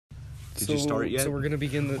Did you start yet? So we're gonna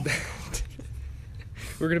begin the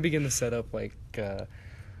we're gonna begin the setup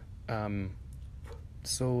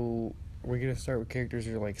so we're gonna start with characters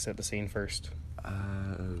or set the scene first.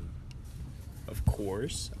 Of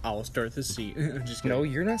course, I'll start the scene. I'm just kidding. No,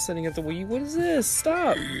 you're not setting up the Wii. What is this?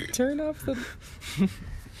 Stop! Turn off the.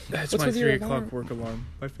 That's What's my with your 3 o'clock alarm? work alarm.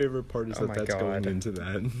 My favorite part is Oh that my that's God. going into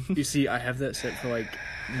that. You see, I have that set for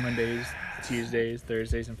Mondays, Tuesdays,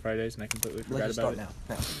 Thursdays, and Fridays, and I completely forgot Let's about start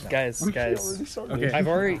it. now. Guys. Okay.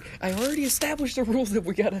 I already established the rule that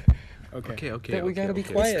we gotta. Okay. That we gotta be It's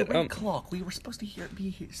quiet. 3 o'clock. We were supposed to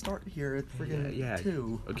start here at friggin'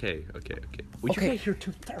 2. Okay. We Okay. got here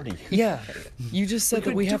 2:30. Yeah, you just said that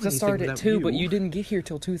couldn't we do have to start anything at without 2, you. but you didn't get here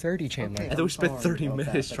till 2:30, Chandler. Okay. I thought we spent I'm 30 sorry about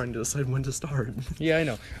minutes that. trying to decide when to start. Yeah, I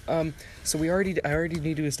know. So I already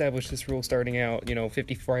need to establish this rule starting out,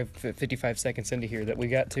 55 seconds into here that we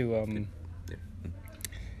got to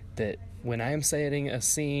that when I am setting a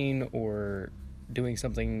scene or doing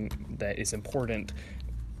something that is important,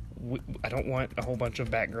 I don't want a whole bunch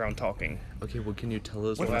of background talking. Okay, well, can you tell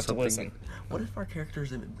us We'll when have to something... listen. What if our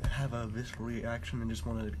characters have a visceral reaction and just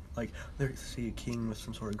want to, they see a king with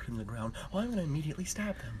some sort of crimson crown? Well, I'm going to immediately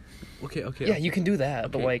stab them. Okay. Yeah, you can do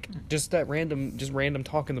that, but Okay. just random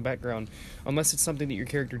talk in the background, unless it's something that your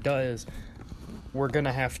character does, we're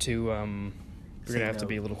gonna have to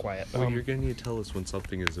be a little quiet. Well, you're going to need to tell us when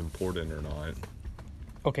something is important or not.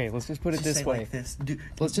 Okay, let's just put it Just this say way. like this.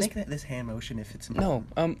 Let's just- this hand motion if it's No,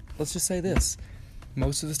 let's just say this.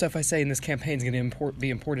 Most of the stuff I say in this campaign is going to be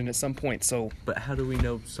important at some point, so But how do we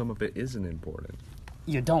know some of it isn't important?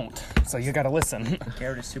 you don't. So you got to listen.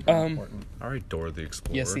 Garrett is super important. All right, Dora the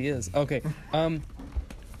Explorer. Yes, he is. Okay.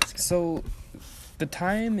 So the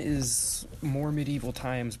time is more medieval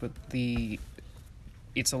times, but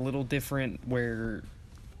it's a little different where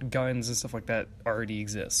guns and stuff like that already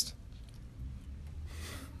exist.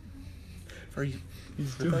 For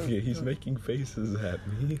He's doing it. He's making faces at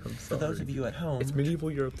me. I'm sorry. those of you at home, It's medieval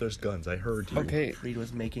Europe. There's guns. I heard you. Okay. Reed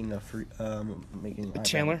was making making an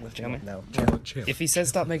Chandler? eyebrow with Chandler? No. Chill. If he says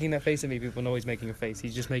stop making that face at me, people know he's making a face.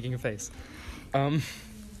 He's just making a face.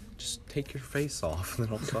 Just take your face off, and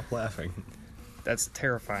then I'll stop laughing. That's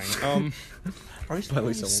terrifying. Are we At least I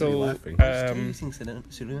won't So, be laughing. still using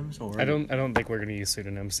pseudonyms or? I don't think we're gonna use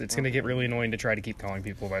pseudonyms. It's gonna get really annoying to try to keep calling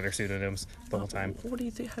people by their pseudonyms the whole time. What do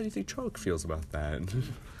you think? How do you think Troke feels about that?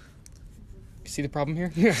 See the problem here?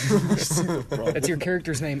 That's your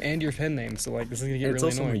character's name and your pen name, so this is gonna get It's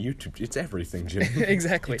really also my annoying. YouTube. It's everything, Jim.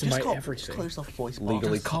 Exactly. It's my Just everything. call yourself voice box.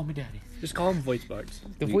 Legally Call me daddy. Just call him voice box.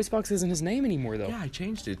 The voice box isn't his name anymore, though. Yeah, I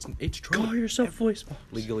changed it. It's Troke. Call yourself voice box.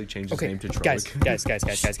 Legally changed his Okay, name to Troke. guys.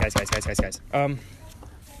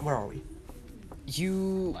 Where are we?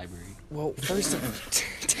 You. Library. Well, first,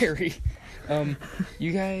 Terry.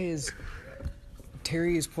 You guys.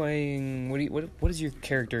 Terry is playing. What is your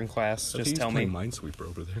character in class? I think Just he's tell me. playing Minesweeper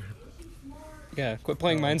over there. Yeah, quit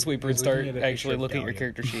playing Minesweeper and he's start looking at a actually picture of looking at your Gallium.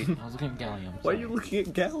 character sheet. I was looking at Gallium. Why are you looking at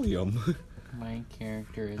Gallium? My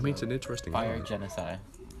character is I mean, it's an interesting fire name. genocide.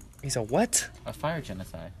 He's a what? A fire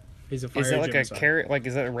genocide. He's a fire Is that like genocide. a carrot?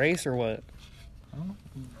 Is that a race or what?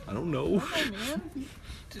 I don't know.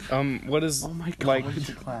 What is Oh my God. What's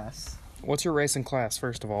your class? what's your race and class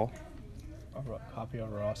first of all? Copy of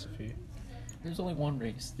Rosophy. There's only one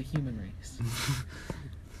race, the human race.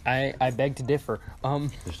 I beg to differ.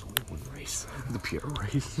 There's only one race. The pure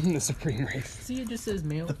race. The supreme race. See, it just says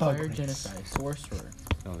male The bug fire race. genocide, sorcerer.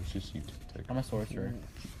 No, it's just you. I'm a sorcerer.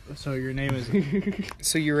 So your name is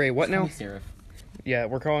So you're a what Call now? me Seraph. Yeah,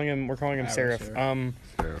 we're calling him Seraph. Seraph.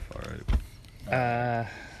 Alright.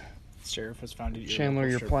 Sheriff was founded. Chandler,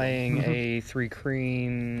 you're playing a 3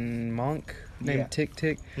 Kreen monk named Yeah. Tick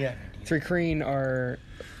Tick. Yeah. 3 Kreen are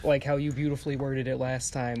like how you beautifully worded it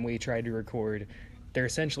last time we tried to record. They're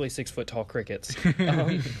essentially 6-foot tall crickets.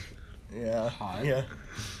 Yeah. Hot. Yeah.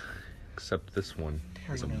 Except this one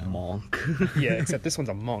is a No. monk. Yeah, except this one's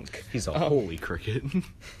a monk. He's a holy cricket.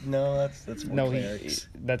 No, that's more No, clerics.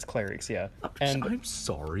 that's clerics, yeah. And I'm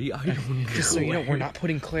sorry. I don't know. just so you know, we're not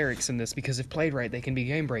putting clerics in this because if played right, they can be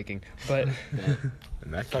game breaking. But In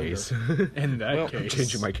that case, In that Well, I'm case,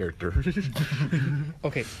 changing my character.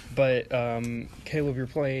 okay, but Caleb, you're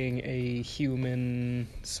playing a human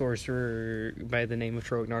sorcerer by the name of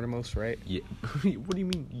Troignartimos, right? Yeah. What do you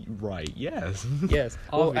mean? Right? Yes. Yes.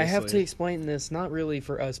 Well, I have to Obviously. explain this not really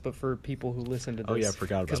for us, but for people who listen to this. Oh, yeah, I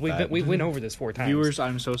forgot about Because that. we went over this 4 times. viewers,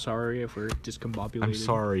 I'm so sorry if we're discombobulated. I'm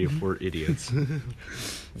sorry if we're idiots.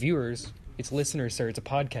 Viewers, it's listeners, sir. It's a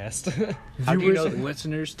podcast. How do you Viewers, know?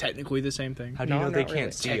 listeners, technically the same thing. How do you No, know they not can't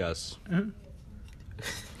really. see us?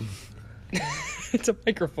 It's a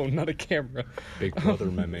microphone, not a camera. Big brother,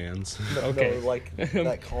 my man's. Okay. No, like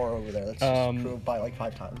that car over there. That's just drove by like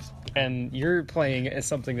 5 times. And you're playing as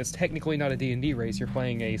something that's technically not a D&D race. You're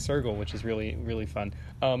playing a Sergal, which is really, really fun.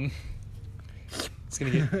 It's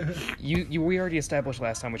gonna get you. We already established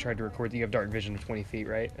last time we tried to record that you have dark vision of 20 feet,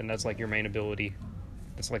 right? And that's like your main ability.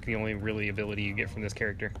 That's like the only really ability you get from this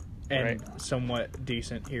character, And right? somewhat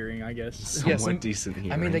decent hearing, I guess. Somewhat decent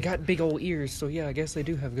hearing. I mean, they got big old ears, so yeah, I guess they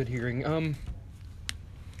do have good hearing.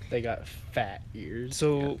 They got fat ears.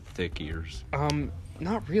 So thick ears.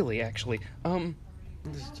 not really, actually.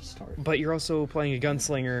 This is just start. But you're also playing a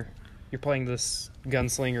gunslinger. You're playing this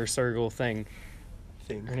gunslinger Sergal thing.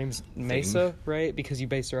 Thing. Her name's Mesa, right? Because you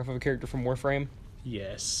based her off of a character from Warframe.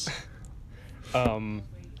 Yes. Um,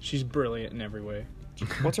 She's brilliant in every way.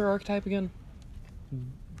 what's her archetype again?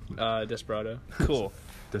 Desperado. Cool.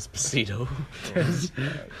 Despacito.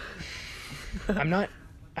 I'm not.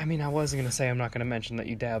 I mean, I wasn't gonna say I'm not gonna mention that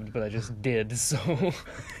you dabbed, but I just did. So.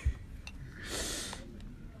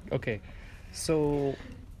 Okay, so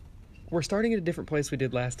we're starting at a different place we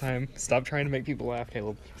did last time. Stop trying to make people laugh,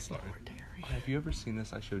 Caleb. Sorry. Have you ever seen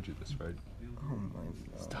this? I showed you this, right? Oh my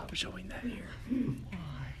god. Stop showing that here.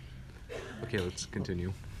 Okay, let's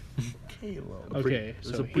continue. Caleb. Okay,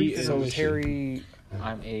 There's so a he brief is... So Terry,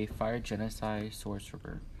 I'm a fire genocide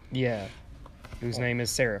sorcerer. yeah, whose name is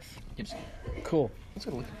Seraph. Yes. Cool.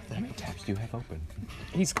 How many tabs do you have open?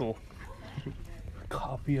 He's cool.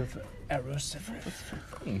 Copy of Erosiferous.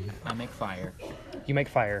 I make fire. You make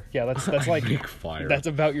fire. Yeah, that's like Make fire. that's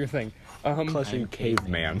about your thing. Clutching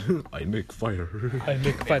caveman. I make fire. I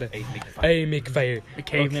make fire. I make fire. A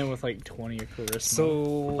caveman with like 20 charisma. So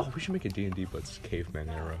Oh, we should make a D&D, but it's caveman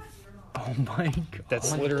era. Oh my god.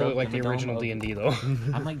 that's Oh my literally God, like the Dimmadome original of- D&D though.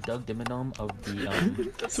 I'm like Doug Dimmadome of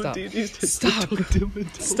the Stop. D&D's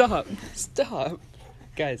Stop. Stop.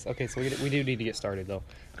 Guys, okay, so we do need to get started though.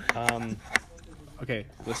 Okay,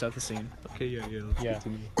 let's set the scene. Okay, yeah. Let's Yeah.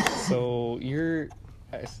 continue. So you're,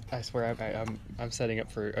 I swear I'm setting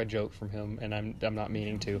up for a joke from him, and I'm not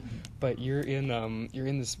meaning to, but you're in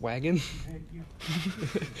this wagon.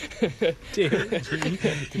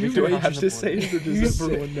 Do I have to say it, or does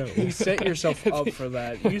everyone know? You set yourself up for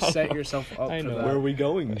that. You set yourself up I for know. that. Where are we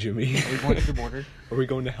going, Jimmy? Are we going to the border? Are we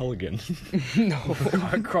going to hell again? No,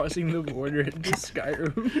 Crossing the border into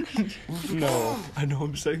Skyrim. no. I know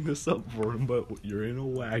I'm setting this up for him, but you're in a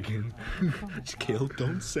wagon. Caleb,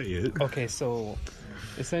 don't say it. Okay, so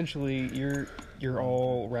essentially you're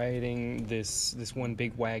all riding this one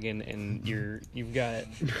big wagon, and you've got.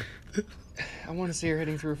 I want to say you're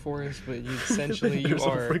heading through a forest, but you essentially you There's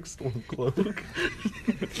are. a frick storm cloak.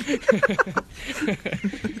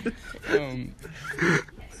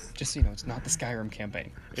 Just so you know, it's not the Skyrim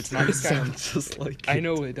campaign. It's not the Skyrim. Sounds just like I it.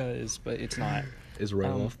 know it does, but it's not. Is right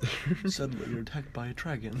off there. Suddenly you're attacked by a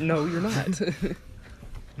dragon. No, you're not.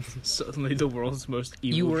 Suddenly the world's most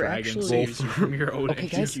evil You were dragon actually- saves you from your own Okay,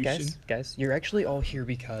 guys, execution. guys, you're actually all here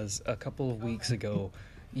because a couple of weeks ago,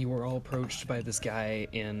 you were all approached by this guy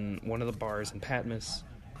in one of the bars in Patmos,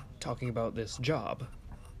 talking about this job,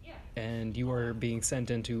 and you are being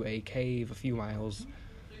sent into a cave a few miles,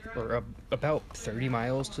 or about 30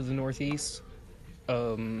 miles to the northeast,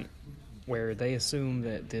 where they assume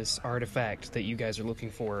that this artifact that you guys are looking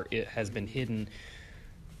for, it has been hidden.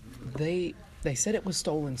 They said it was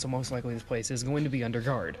stolen, so most likely this place is going to be under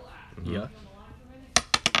guard. Yeah.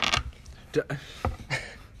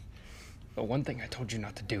 But one thing I told you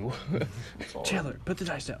not to do. Taylor, put the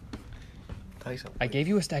dice down. Dice up. I gave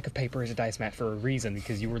you a stack of paper as a dice mat for a reason,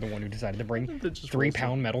 because you were the one who decided to bring That just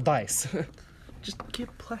 3-pound metal dice. Just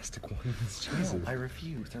get plastic ones. No, Jesus. I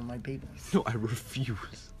refuse. They're my babies. No, I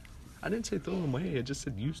refuse. I didn't say throw them away. I just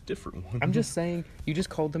said use different ones. I'm just saying, you just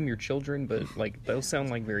called them your children, but like those sound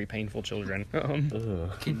like very painful children. Ugh.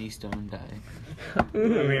 Kidney stone die. I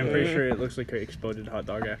mean, I'm pretty sure it looks like an exploded hot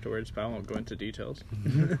dog afterwards, but I won't go into details.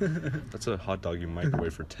 That's a hot dog you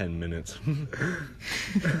microwave for 10 minutes.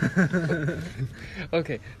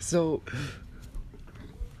 Okay, so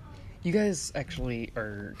you guys actually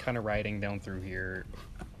are kind of riding down through here.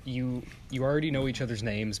 You already know each other's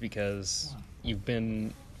names because you've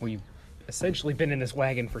essentially been in this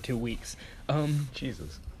wagon for 2 weeks.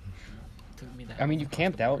 Jesus. Took me that I mean, long. you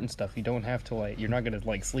camped out and stuff. You don't have to you're not gonna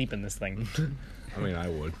sleep in this thing. I mean, I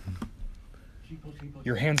would.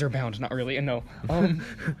 Your hands are bound, not really. No.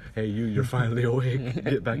 Hey, you're finally awake.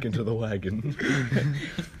 Get back into the wagon.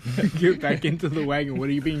 Get back into the wagon. What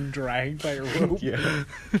are you being dragged by a rope? Yeah.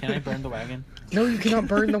 Can I burn the wagon? No, you cannot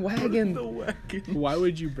burn the wagon. The wagon. Why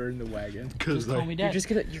would you burn the wagon? Because Just call me You're dad. just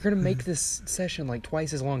gonna make this session like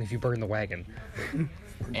twice as long if you burn the wagon.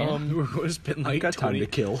 And We're going to spend I like got time 20. to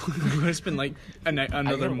kill. We're going to spend like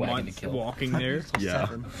another a wagon to month kill. walking there. Yeah.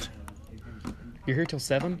 7. You're here till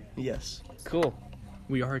 7? Yes. Cool.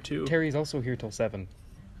 We are too. Terry's also here till 7.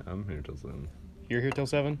 I'm here till 7. You're here till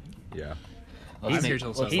 7? Yeah. I'm here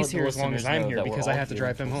till 7. He's here as long as I'm here because I have to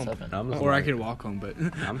drive him home. I'm as Or I long- could walk home, but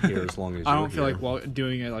I'm here as long as I you're don't feel here. like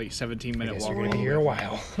doing a like 17-minute Guess walk. you're gonna be here a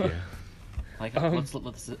while. Yeah. Like, let's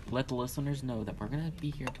let the listeners know that we're gonna be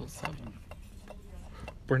here till 7.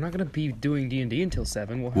 We're not gonna be doing D&D until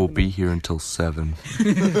 7. We'll be here until 7.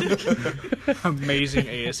 Amazing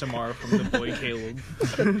ASMR from the boy Caleb.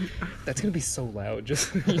 That's gonna be so loud.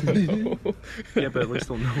 Just you know. Yeah, but at least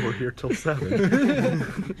they'll know we're here till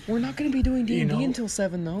 7. We're not gonna be doing D&D You know- until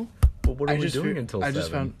 7 though. Well, what are we doing feel- until I 7?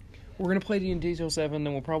 just found We're gonna play D&D till 7,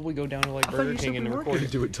 then we'll probably go down to like thought Burger you said King we and weren't record gonna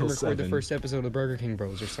do it till the 7. first episode of Burger King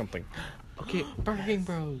Bros or something. Okay, Burger King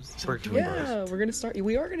Bros. Burger King Yeah, Bros. we're gonna start.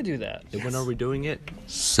 We are gonna do that. When are we doing it?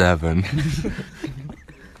 7.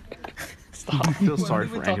 Stop. I feel sorry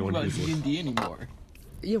We're for talking anyone about who's D&D anymore.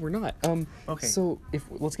 Yeah, we're not. Okay. So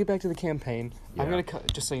let's get back to the campaign. I'm Yeah. gonna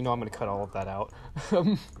cut. Just so you know, I'm gonna cut all of that out.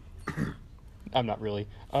 I'm not really.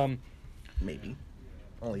 Maybe.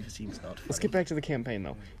 Only if it seems not funny. Let's get back to the campaign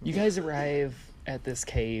though. You guys arrive at this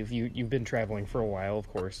cave. You've been traveling for a while, of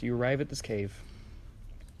course. You arrive at this cave,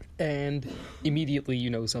 and immediately you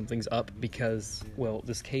know something's up because, well,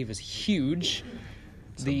 this cave is huge.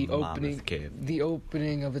 The a mammoth opening, cave. the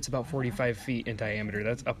opening of it's about 45 feet in diameter.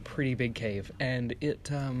 That's a pretty big cave, and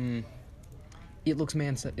it looks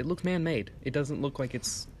man-made. It doesn't look like it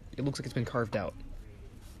looks like it's been carved out.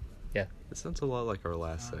 Yeah, It sounds a lot like our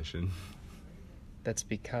last session. that's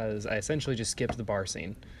because I essentially just skipped the bar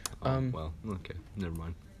scene. Well, okay, never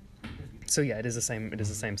mind. So yeah, it is the same. It is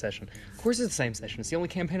the same session. Of course, it's the same session. It's the only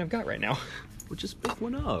campaign I've got right now. Well, just pick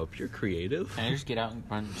one up. You're creative. Can I just get out and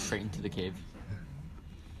run straight into the cave?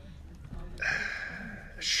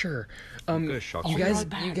 Sure. gonna shock You you. guys, Right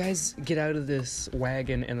back. you guys get out of this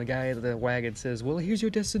wagon, and the guy at the wagon says, "Well, here's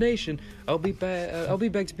your destination. I'll be back. I'll be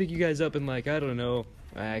back to pick you guys up in like I don't know.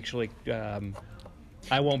 Actually,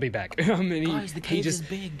 I won't be back." And he, Guys, the he cave just is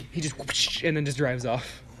big. he just whoosh, and then just drives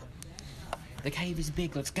off. The cave is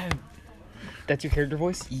big. Let's go. That's your character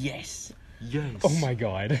voice. Yes. Yes. Oh my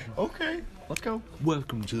god. Okay, let's go.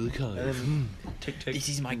 Welcome to the And cave. then tick tick. This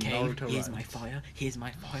is my cave. Naruto Here's rhymes. my fire. Here's my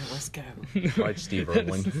fire. Let's go. Right, Steve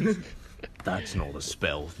Irwin. That's not a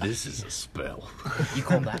spell. This is a spell. You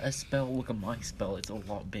call that a spell? Look at my spell. It's a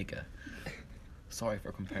lot bigger. Sorry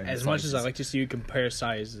for comparing. as the much as I sizes. like to see you compare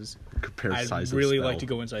sizes, Compare I'd size really of spell. like to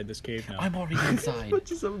go inside this cave now. I'm already inside.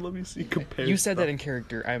 Just let me see. Compare. You said that in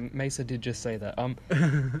character. Mesa did just say that.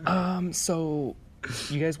 So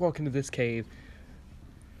you guys walk into this cave.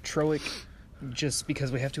 Troic, just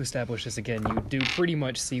because we have to establish this again, you do pretty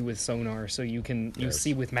much see with sonar, so you Yes.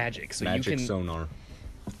 see with magic. So magic you can sonar.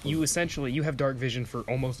 you essentially you have dark vision for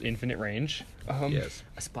almost infinite range. Yes.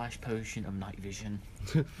 A splash potion of night vision.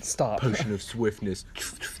 Stop. Potion of swiftness.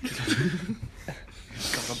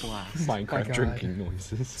 Got a blast. Minecraft God. drinking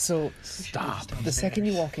noises. So Stop. the second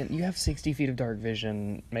you walk in, you have 60 feet of dark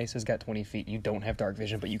vision. Mesa's got 20 feet. You don't have dark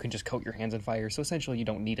vision, but you can just coat your hands on fire. So essentially, you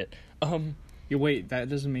don't need it. You wait, that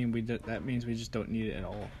doesn't mean that means we just don't need it at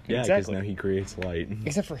all. Yeah, because Exactly. now he creates light.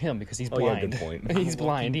 Except for him because he's Oh, yeah, blind. good point. He's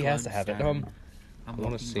blind. He has to have it. I I want to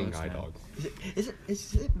walking sing glowstone. Eye Dog.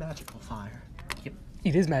 Is it magical fire? Yep.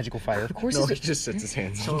 It is magical fire. Of course, No, it's he just sets his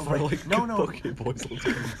hands So, on fire like, like no. Okay, boys, let's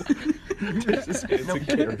go. Puts his hands in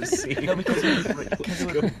kerosene. No, because Let's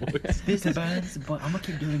go, boys. This burns, but I'm gonna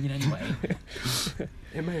keep doing it anyway.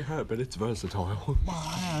 It may hurt, but it's versatile. My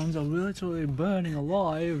hands are literally burning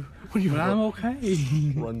alive, When you but I'm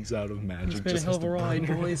okay. runs out of magic, It's been a just hell has of a to ride,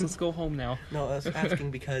 burn. boys. Let's go home now. No, I was asking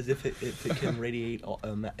because if it can radiate,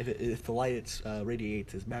 if the light it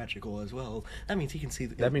radiates is magical as well, that means he can see.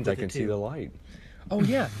 That means I with it can see too. the light. Oh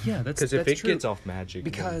yeah, that's Because if that's it true. gets off magic,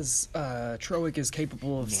 then- Because Troic is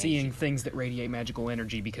capable of seeing things that radiate magical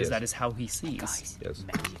energy because Yes. that is how he sees. Guys, Yes.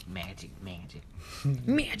 magic.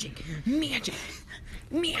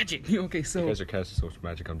 Magic. Okay, you so guys are casting so much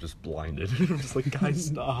magic, I'm just blinded. I'm just like, guys,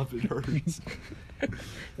 stop, it hurts.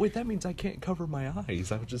 Wait, that means I can't cover my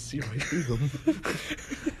eyes. I would just see right through them.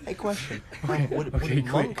 Hey, question: would okay,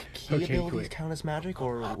 monk key okay, abilities quick. count as magic,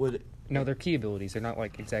 or would no, they're key abilities. They're not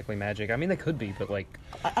like exactly magic. I mean, they could be, but like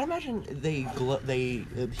I imagine they glow?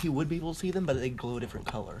 He would be able to see them, but they glow a different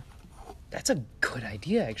color. that's a good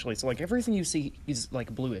idea actually. So like everything you see is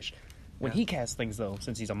like bluish. When he casts things, though,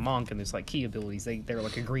 since he's a monk and there's like key abilities, they're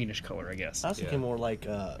like a greenish color, I guess. I was thinking more like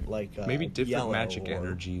Maybe different yellow magic or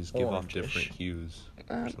energies give off orangish. different hues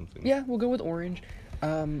or something. Yeah, we'll go with orange.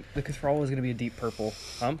 The Cathral is going to be a deep purple.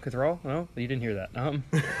 Cathral? No, you didn't hear that.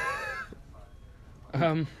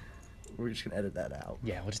 We're just gonna edit that out.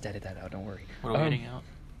 Yeah, we'll just edit that out. Don't worry. What are we getting out?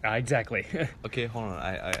 Exactly. Okay, hold on.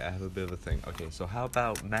 I have a bit of a thing. Okay, so how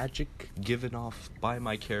about magic given off by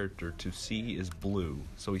my character to see is blue,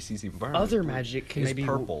 so he sees the environment. Other blue, magic can is maybe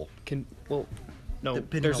purple. No.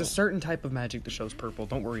 Depending There's on- a certain type of magic that shows purple.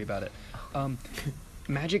 Don't worry about it.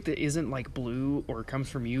 Magic that isn't like blue or comes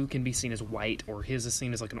from you can be seen as white, or his is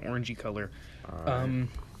seen as like an orangey color. Alright.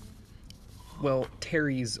 Well,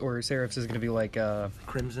 Terry's or Seraph's is going to be like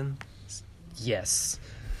Crimson. yes.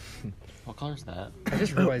 What color is that? I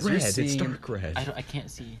just realized you're Red. seeing. It's dark red. I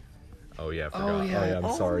can't see. Oh yeah, I forgot. yeah. I'm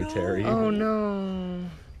Oh, sorry, no. Terry. Oh no!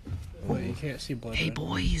 Wait, you can't see blood. Hey red.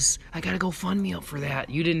 boys, I gotta go fund me up for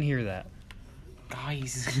that. You didn't hear that.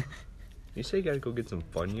 Guys. You say you gotta go get some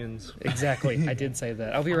Funyuns? Exactly, I did say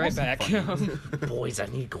that. I'll be right back. Boys, I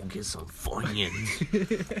need to go get some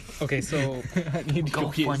Funyuns. Okay, so I need to Go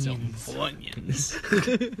get some Funyuns.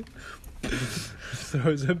 Funyuns.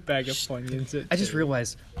 Throws a bag of Funyuns at I just Terry.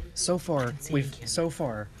 realized so far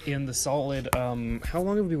in the solid how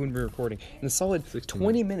long have we been recording? In the solid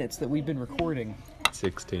 20 minutes that we've been recording,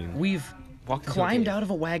 16. we've Walked into a climbed cave. out of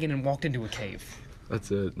a wagon and walked into a cave.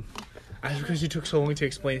 That's it. That's because you took so long to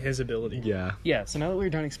explain his ability. Yeah. Yeah, so now that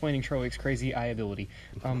we're done explaining Troick's crazy eye ability,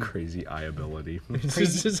 Crazy eye ability.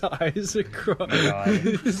 His eyes are God.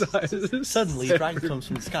 His eyes are Suddenly, a dragon comes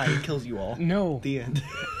from the sky and kills you all. No, The end.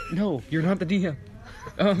 no, you're not the DM.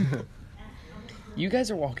 You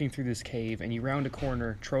guys are walking through this cave and you round a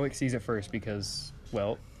corner. Troick sees it first because,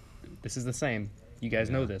 well, this is the same. You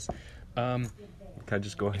guys know this. Can I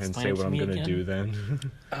just go ahead and Explain say it what to I'm me gonna again. do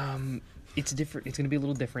then? It's different. It's going to be a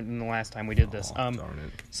little different than the last time we did this. Darn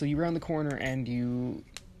it. So you round the corner and you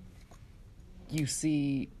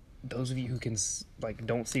see, those of you who can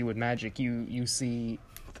don't see with magic, you see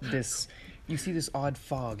this odd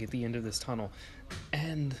fog at the end of this tunnel,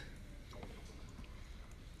 and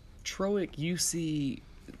Troick, you see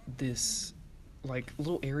this like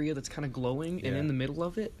little area that's kind of glowing, and Yeah. in the middle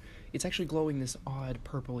of it, it's actually glowing this odd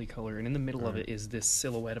purpley color, and in the middle of it is this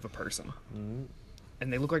silhouette of a person.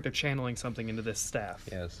 And they look like they're channeling something into this staff.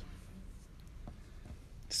 Yes.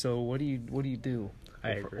 So what do you do? I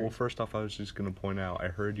agree. Well, first off, I was just gonna point out. I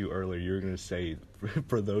heard you earlier. You were gonna say,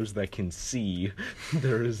 for those that can see,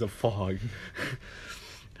 there is a fog.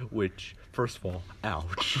 Which, first of all,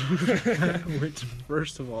 ouch. Which,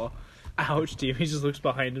 first of all, ouch, Steve. He just looks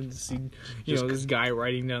behind him to see, this guy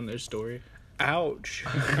writing down their story. Ouch.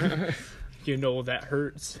 You know that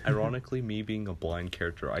hurts. Ironically, me being a blind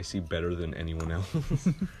character, I see better than anyone else.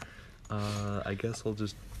 I guess I'll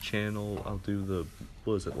just channel. I'll do the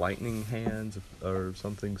lightning hands or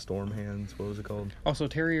something, storm hands. What was it called? Also,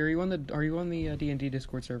 Terry, are you on the D&D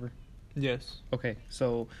Discord server? Yes. Okay,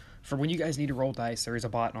 so for when you guys need to roll dice, there is a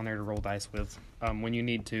bot on there to roll dice with. When you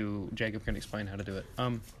need to, Jacob can explain how to do it. I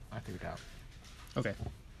figured it out. Okay.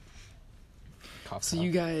 Cough, So cough.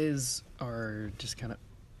 you guys are just kind of.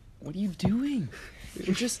 What are you doing?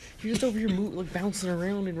 You're just over here bouncing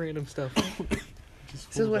around in random stuff.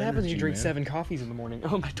 This is what happens when you drink 7 coffees in the morning. I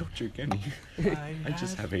don't drink any. I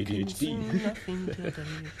just have ADHD.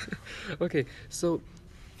 Okay, so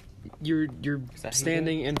you're that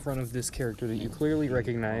standing in front of this character that you clearly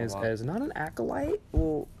recognize as not an acolyte.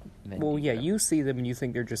 Well, yeah, you see them and you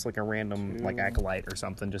think they're just like a random like acolyte or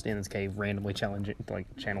something, just in this cave, randomly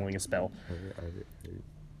channeling a spell.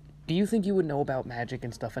 Do you think you would know about magic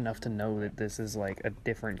and stuff enough to know that this is like a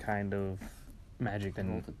different kind of magic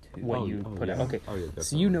than what you put out? Okay, Oh, yeah,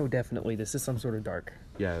 so you know definitely this is some sort of dark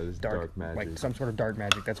Yeah, it was dark magic. like some sort of dark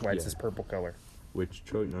magic. That's why it's Yeah. this purple color. Which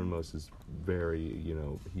Troy Normos is very,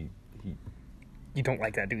 he You don't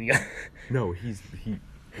like that, do you? no,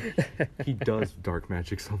 he does dark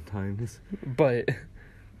magic sometimes. But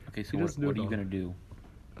Okay, so He what doesn't do are it you all. gonna do?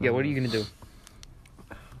 yeah, what are you gonna do?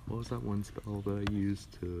 What was that one spell that I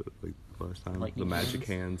used to last time? Lightning the magic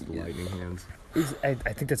hands? hands, the lightning hands. I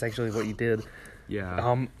think that's actually what you did.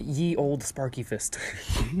 Yeah. Ye old Sparky Fist.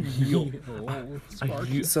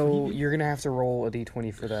 Sparky. So you're gonna have to roll a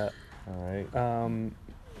d20 for that. All right.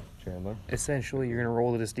 Chandler. Essentially, you're gonna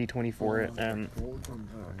roll this d20 for it,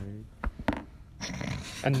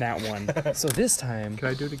 and nat 1. So this time, Can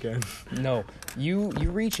I do it again? no, you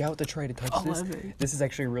reach out to try to touch this. This is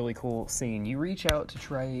actually a really cool scene. You reach out to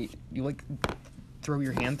try, throw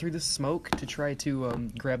your hand through the smoke to try to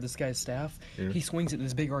grab this guy's staff. Yeah. He swings at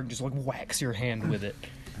this big arc and just whacks your hand with it.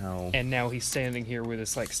 Ow. and now he's standing here with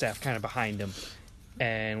his like staff kind of behind him.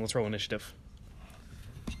 And let's roll initiative.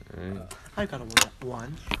 Alright. I got a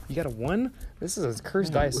 1. You got a 1? This is a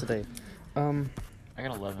cursed dice today. I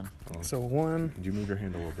got 11. So 1. Did you move your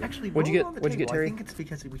hand a little bit? Actually, What'd you roll get- on the what'd you get, table. Terry? I think it's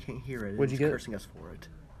because we can't hear it. What'd you It's get? cursing us for it.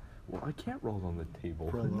 Well, I can't roll on the table.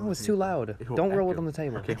 Roll on No, the it's too table. loud. It'll Don't roll it echo. on the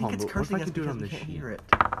table. Okay, I think hold it's on. What if cursing I us can do it because on we the can't sheet? hear it.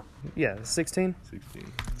 Yeah, 16.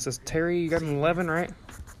 16. So Terry, you got an 11, right?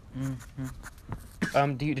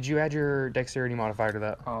 Did you add your dexterity modifier to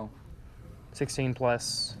that? Oh, 16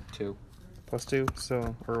 plus 2. 2,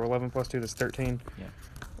 so or 11 plus 2, that's 13. Yeah.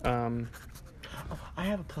 Oh, I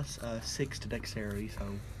have a plus 6 to dexterity, so...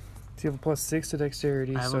 So you have a plus 6 to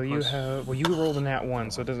dexterity, I have so a you plus- have... Well, you rolled a nat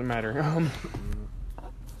 1, so it doesn't matter.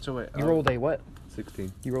 So wait, You rolled a what?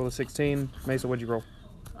 16. You rolled a 16. Mesa, what'd you roll?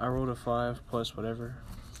 I rolled a 5 plus whatever,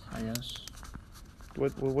 I guess.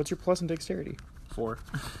 What's your plus in dexterity? 4.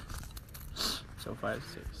 So 5,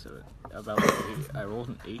 6, so about 8. I rolled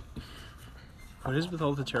an 8. What is with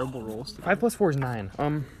all the terrible rolls today? 5 plus 4 is 9.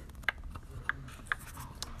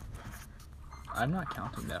 I'm not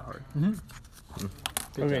counting that hard. Good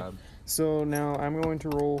Okay. job. So now I'm going to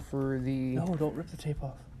roll for the... don't rip the tape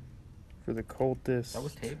off. For the cultist. That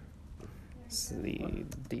was tape. It's the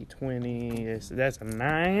D20. That's a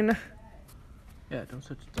 9. Yeah, don't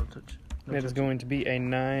touch. Don't touch. Don't That is touch going to be a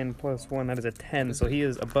 9 plus 1. That is a 10. So he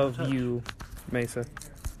is above touch. you, Mesa.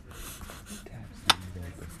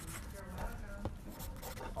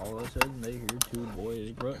 All of a sudden, they hear 2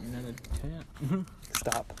 boys grunting in a tent.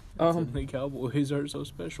 Stop. The Cowboys aren't so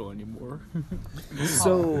special anymore.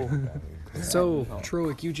 So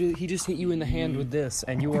Troic, he just hit you in the hand with this,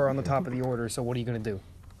 and you are on the top of the order. So what are you gonna do?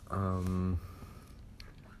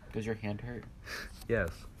 Does your hand hurt? Yes.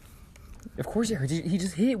 Of course it hurts. He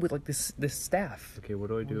just hit it with like this staff. Okay, what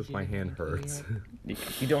do I do if my hand hurts?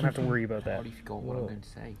 You don't have to worry about that. How do you forget what I'm going to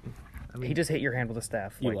say? I mean, He just hit your hand with a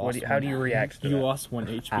staff. You Like, lost how do you one. react to You that? lost 1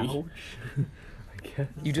 HP. I guess.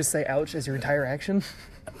 You just say "ouch" as your entire action.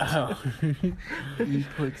 Oh. He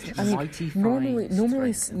puts I mean, mighty normally- fine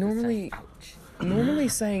normally- strength into normally- saying, ouch. Normally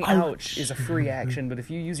saying "ouch" is a free action, but if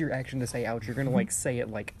you use your action to say "ouch," you're gonna like say it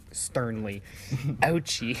like sternly,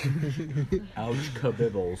 "Ouchie." Ouch,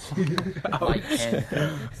 kabibbles. My head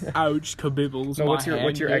hurts. Ouch, kabibbles. So my what's your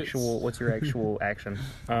hand hurts. actual action?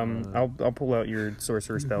 I'll pull out your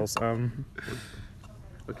sorcerer spells.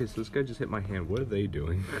 Okay, so this guy just hit my hand. What are they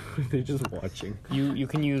doing? Are they just watching? You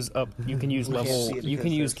can use level see it you can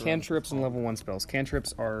because use there's cantrips and level 1 spells.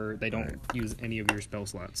 Cantrips they don't use any of your spell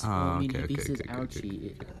slots. Well, I mean, okay, if he okay, says okay, okay, ouchie,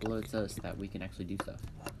 it alerts us that we can actually do stuff.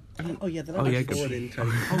 Oh, yeah, then Oh, I'll yeah, just go good. in and try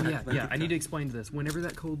to... Oh yeah. I need to explain this. Whenever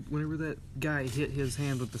that guy hit his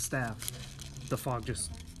hand with the staff, the fog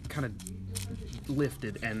just kind of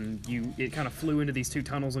lifted, and it kind of flew into these 2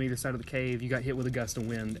 tunnels on either side of the cave. You got hit with a gust of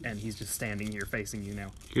wind, and he's just standing here facing you now.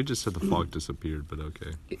 You could just said the fog disappeared, but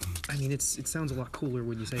okay. I mean, it sounds a lot cooler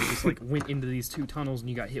when you say it just like went into these 2 tunnels and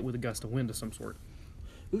you got hit with a gust of wind of some sort.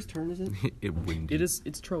 Whose turn is it? It windy. It's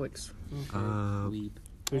Troic's. Weep.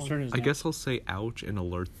 Whose turn is I it? guess I'll say ouch and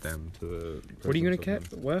alert them to the... What are you gonna presence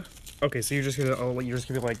catch? of What? Okay, so you're just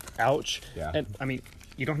gonna be like, ouch. Yeah. And I mean,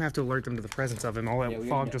 you don't have to alert them to the presence of him. All that Yeah, we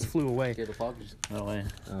fog didn't just know. flew away. Yeah, the fog just went away.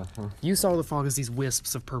 them. Uh-huh. You saw the fog as these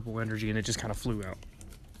wisps of purple energy, and it just kind of flew out.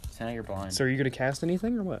 So now you're blind. So are you gonna cast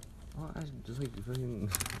anything or what? Well, I just like fucking...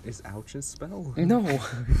 Is ouch's spell? No,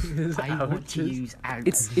 I want to use ouch.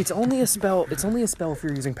 it's only a spell. It's only a spell if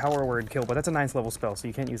you're using power word kill, but that's a 9th level spell, so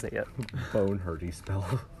you can't use that yet. Bone hurty spell.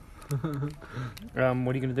 What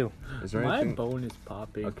are you gonna do? Is there My anything... bone is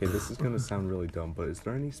popping. Okay, this is gonna sound really dumb, but is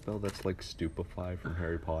there any spell that's like stupefy from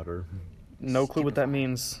Harry Potter? No clue what that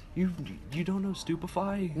means. You don't know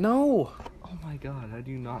stupefy? No. Oh my god, how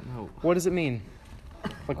do you not know? What does it mean?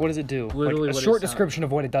 Like, what does it do? Literally like, a what it short sounds- description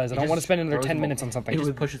of what it does. I It don't want to just spend another throws 10 them minutes all- on something. It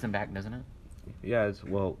just pushes them back, doesn't it? Yeah, it's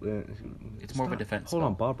well. It's more of a defense Hold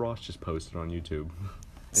on, spell. Bob Ross just posted on YouTube.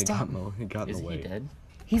 Stop. It got in Isn't the way. he dead?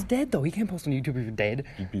 He's dead though. He can't post on YouTube if you're dead.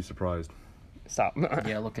 You'd be surprised. Stop.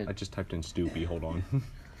 Yeah, look I at. just typed in Stoopy. Hold on.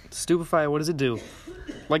 Stupefy. What does it do?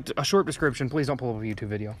 Like a short description. Please don't pull up a YouTube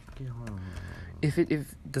video.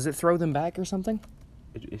 If does it throw them back or something?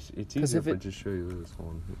 It's 'Cause easier if if I it- just show you this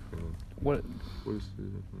one. What? What is it?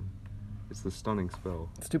 It's the stunning spell.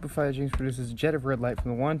 Stupefy Jinx produces a jet of red light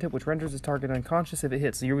from the wand tip, which renders its target unconscious if it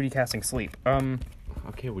hits. So you're already casting sleep.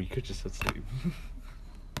 Okay, well you could just said sleep.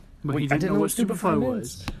 But Wait, he I didn't know what stupefy means.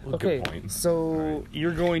 was. Well, Okay, good point. so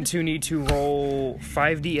you're going to need to roll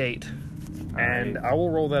 5d8, and I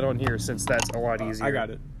will roll that on here since that's a lot easier. I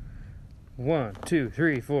got it. 1, 2,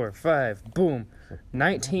 3, 4, 5. Boom,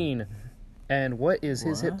 19. And what is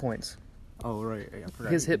his hit What? points? Oh right, I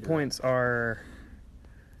forgot. His you hit did points are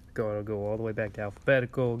Go all the way back to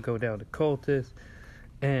alphabetical. Go down to cultist,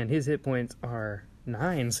 and his hit points are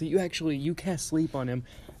 9. So you cast sleep on him,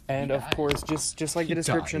 and He of dies. course, just like the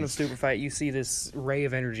description of dies. Stupid Fight, you see this ray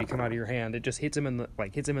of energy come out of your hand. It just hits him in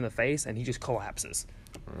the face, and he just collapses.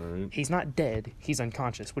 Alright. He's not dead. He's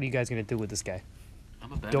unconscious. What are you guys gonna do with this guy? I'm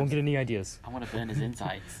gonna burn Don't his- get any ideas. I want to burn his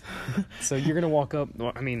insides. So you're gonna walk up.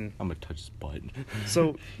 Well, I mean, I'm gonna touch his butt.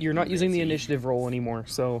 so you're not using the Crazy. initiative roll anymore.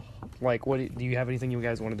 So, like, what do you have anything you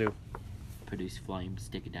guys want to do? Produce flame,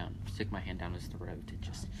 stick my hand down his throat to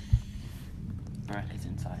just burn his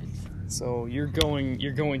insides. So you're going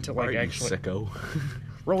to like Alright, you actually sicko.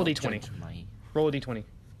 roll a Don't d20. judge my- Roll a d20.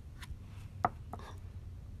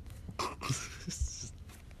 I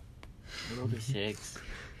rolled a 6.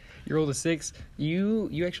 You rolled a 6.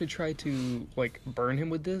 You actually try to like burn him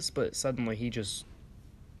with this, but suddenly he just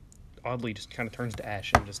oddly just kind of turns to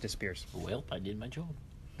ash and just disappears. Well, I did my job.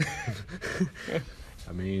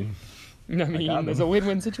 I mean, I mean, got it's him. a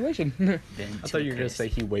win-win situation. Then I thought you were gonna say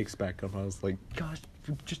he wakes back up. I was like, gosh,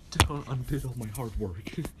 you just undid all my hard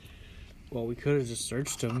work. Well, we could have just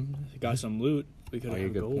searched him, got some loot. We could Oh, have yeah,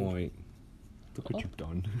 good gold. point. Look what you've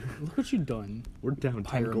done. Look what you've done. We're down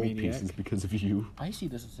 10 gold Pyromaniac. pieces because of you. I see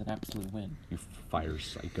this as an absolute win. You fire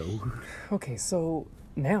psycho. Okay, so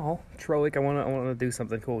now, Troic, I want to do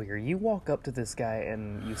something cool here. You walk up to this guy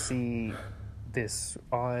and you see this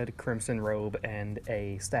odd crimson robe and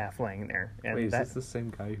a staff laying there. And Wait, is that, this the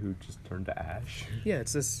same guy who just turned to ash? yeah,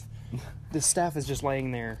 it's this. This staff is just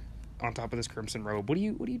laying there on top of this crimson robe. What do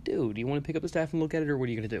you do? Do you want to pick up the staff and look at it, or what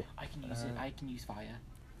are you gonna do? I can use it. I can use fire.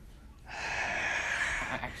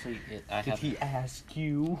 I Did have. he ask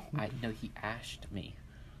you? No, he ashed me.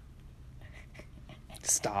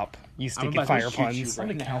 Stop! You I'm stinking about to fire shoot you puns. right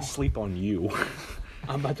I'm now. gonna sleep on you.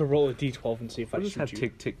 I'm about to roll a d12 and see if I I'll just have shoot you.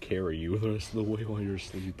 Tick Tick carry you the rest of the way while you're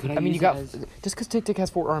asleep. Could I mean, use you it got as- just because Tick Tick has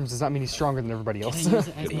 4 arms does not mean he's stronger than everybody Can I else. use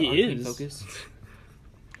it as my He arcane is. focus?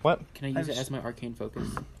 What? Can I use it as my arcane focus?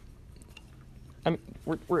 I'm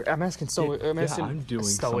I'm asking stoic. I'm Yeah, asking I'm doing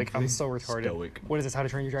stoic. I'm so something. retarded. Stoic. What is this? How to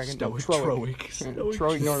Train Your Dragon? No, Stoic. Troic. Troic.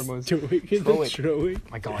 Troic Normus. Troic.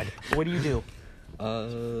 My God, what do you do?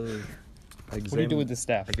 I What do you do with the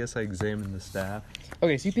staff? I guess I examine the staff.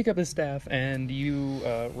 Okay, so you pick up the staff and you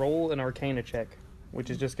roll an Arcana check, which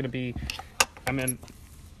is just going to be, I mean,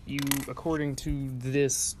 you according to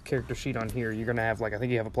this character sheet on here, you're going to have like I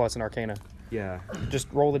think you have a plus in Arcana. Yeah. Just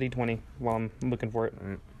roll the d20 while I'm looking for it.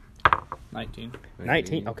 19.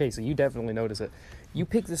 19. Okay, so you definitely notice it. You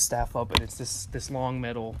pick this staff up and it's this long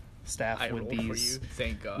metal staff I with rolled for you. these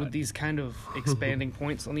Thank God. with these kind of expanding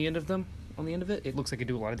points on the end of them. On the end of it, it looks like it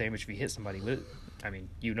do a lot of damage if you hit somebody with it. I mean,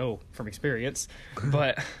 you know from experience,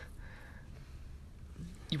 but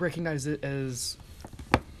you recognize it as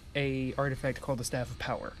a artifact called the Staff of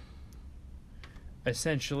Power.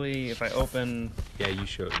 Essentially, if I open, Yeah, you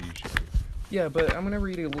show. yeah, but I'm gonna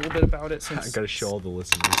read a little bit about it I since gotta show all the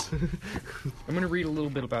listeners. I'm gonna read a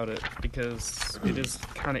little bit about it because it is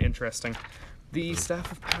kind of interesting. The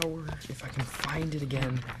Staff of Power, if I can find it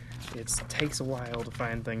again, it takes a while to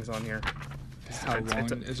find things on here. How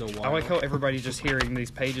long is a while? I like how everybody's just hearing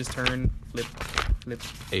these pages turn, flip, flip.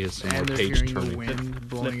 ASMR and they're page hearing turning. the wind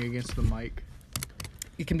blowing against the mic.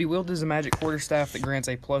 It can be wielded as a magic quarterstaff that grants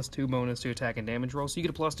a +2 bonus to attack and damage rolls. So you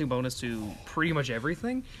get a +2 bonus to pretty much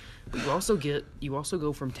everything. But you also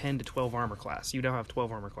go from 10 to 12 armor class. You now have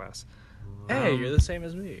 12 armor class. Hey, you're the same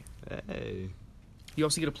as me. Hey. You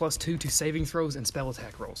also get a +2 to saving throws and spell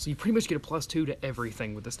attack rolls. So you pretty much get a +2 to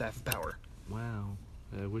everything with the Staff of Power. Wow.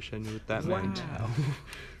 I wish I knew what that Wow. meant.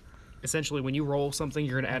 Essentially, when you roll something,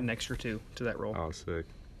 you're going to add an extra 2 to that roll. Oh, sick.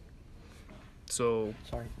 So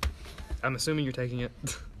Sorry. I'm assuming you're taking it.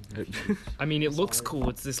 I mean, it looks cool.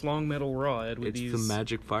 It's this long metal rod with It's these. the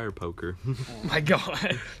magic fire poker. My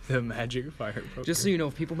God. The magic fire poker. Just so you know,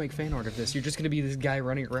 if people make fan art of this, you're just going to be this guy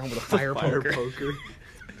running around with a fire poker.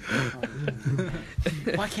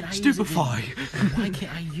 Why can't I Stupefy. use it then? Why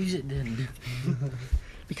can't I use it then?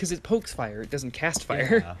 Because it pokes fire, it doesn't cast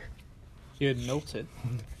fire. Yeah. You'd melt it.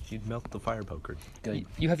 You'd melt the fire poker. Good.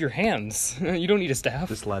 You have your hands. You don't need a staff.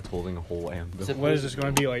 This lad's holding a whole anvil. So- What is this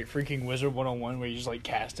going to be like? Freaking Wizard 101 where you just like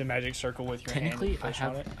cast a magic circle with your Technically, hand? and push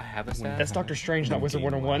on it? I have a staff. That's Doctor Strange, not Wizard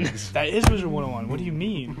 101. That is Wizard 101. What do you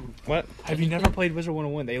mean? What? Have you never played Wizard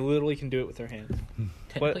 101? They literally can do it with their hands.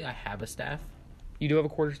 Technically, I have a staff. You do have a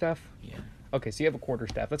quarterstaff? Yeah. Okay, so you have a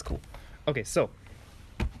quarterstaff. That's cool. Okay, so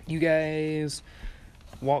you guys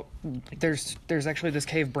walk. There's actually this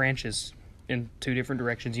cave branches in 2 different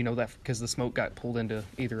directions. You know that because the smoke got pulled into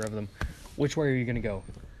either of them. Which way are you gonna go?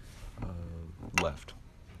 Left.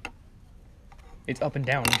 It's up and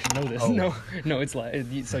down. You should know this. Oh. No, it's left.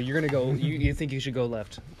 So you're gonna go. You think you should go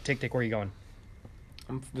left? Tick, where are you going?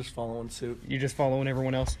 I'm just following suit. You're just following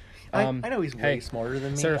everyone else. I know he's way hey, smarter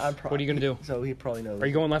than me. Surf, what are you gonna do? So he probably knows. Are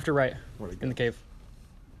you going left or right Where to in go. the cave?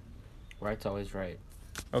 Right's always right.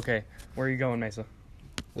 Okay, where are you going, Mesa?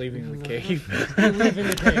 Leaving the cave. Leaving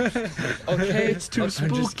the cave. Okay, it's too I'm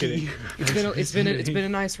just kidding. It's been a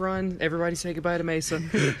nice run. Everybody say goodbye to Mesa.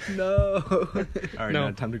 No. All right, No.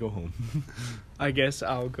 now time to go home. I guess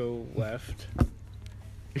I'll go left.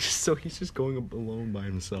 So he's just going alone by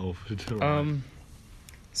himself.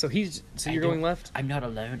 So I you're going don't- left. I'm not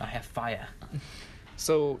alone. I have fire.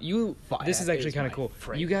 So this is Fire actually is kind of my cool.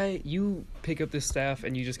 friend. You pick up this staff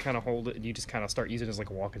and you just kind of hold it and you just kind of start using it as like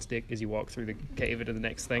a walking stick as you walk through the cave into the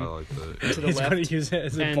next thing. I like that. To the He's left. gonna use it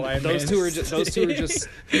as a And blind those man's two are just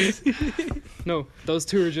stick. no, those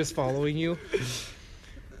two are just following you.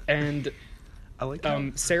 And I like how,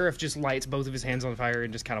 Seraph just lights both of his hands on fire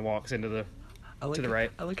and just kind of walks into the I like to the how-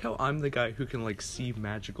 right. I like how I'm the guy who can like see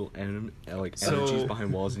magical So- energies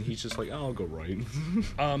behind walls, and he's just like, oh, I'll go right.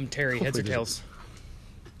 Terry, heads or Hopefully tails?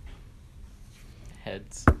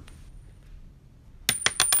 Heads.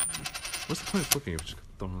 What's the point of flipping if it's just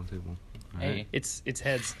thrown on the table? Hey. It's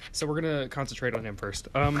heads. So we're gonna concentrate on him first.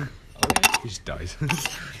 Okay. He just dies.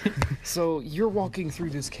 So you're walking through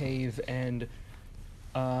this cave and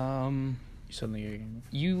Suddenly,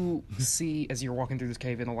 you see, as you're walking through this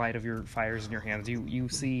cave in the light of your fires in your hands, you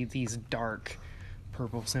see these dark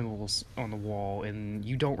purple symbols on the wall, and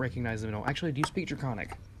you don't recognize them at all. Actually, do you speak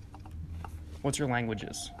Draconic? What's your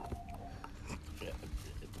languages?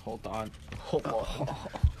 Hold on.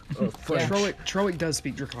 Troic does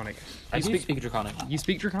speak Draconic. I You do speak Draconic. You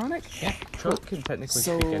speak Draconic? Yeah. Trope can technically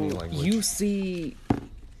So speak any language.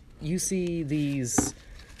 you see these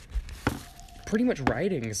pretty much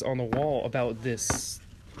writings on the wall about this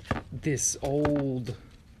old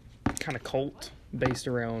kind of cult based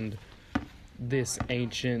around this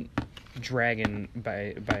ancient dragon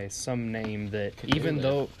by some name that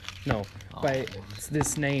by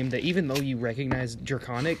this name that even though you recognize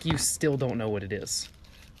Draconic, you still don't know what it is.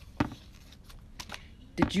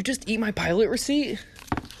 Did you just eat my pilot receipt?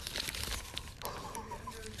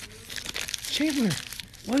 Chandler,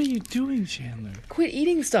 what are you doing, Chandler? quit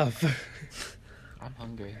eating stuff. I'm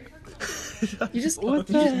hungry. You just What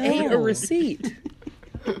the ate a hell? receipt.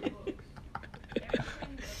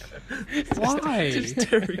 Why?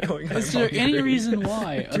 Terry going, Is there any reason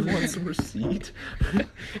why? Do you want some receipt?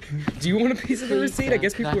 Do you want a piece of the receipt? I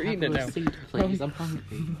guess people are eating it now. Receipt, please. I'm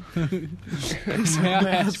hungry.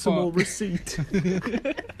 Maximal receipt.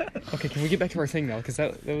 Okay, can we get back to our thing now? Because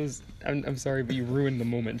that was I'm sorry, but you ruined the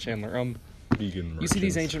moment, Chandler. Vegan You see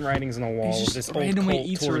these merchants. ancient writings on the wall He of just this old randomly cult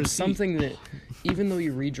eats a towards receipt. something that, even though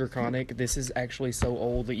you read Draconic, this is actually so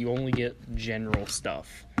old that you only get general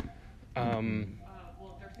stuff.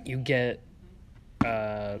 You get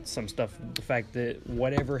some stuff, the fact that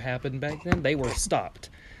whatever happened back then, they were stopped.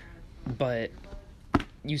 But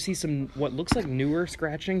you see some, what looks like newer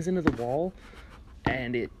scratchings into the wall,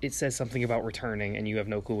 and it says something about returning, and you have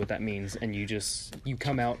no clue what that means, and you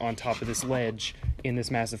come out on top of this ledge in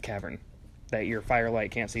this massive cavern that your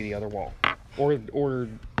firelight can't see the other wall. Or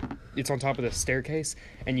it's on top of the staircase,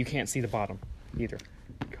 and you can't see the bottom either.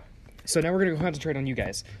 So now we're going to concentrate on you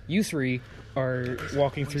guys. You three are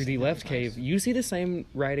walking through the left cave. You see the same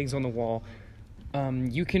writings on the wall.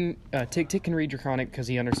 You can Tick can read Draconic because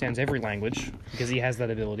he understands every language because he has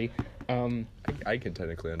that ability. I can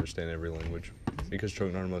technically understand every language because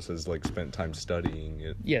Trognarmos has like spent time studying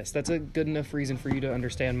it. Yes, that's a good enough reason for you to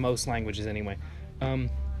understand most languages anyway.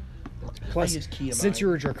 Plus, use Kiabai. since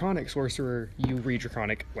you're a Draconic sorcerer, you read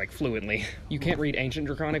Draconic like fluently. You can't read Ancient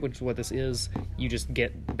Draconic, which is what this is. You just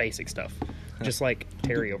get basic stuff, just like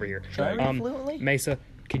Terry over here. Should I read fluently? Mesa,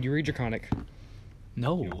 can you read Draconic?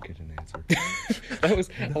 No. You'll get an answer. That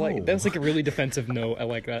was like a really defensive no. I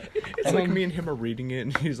like that. It's like me and him are reading it,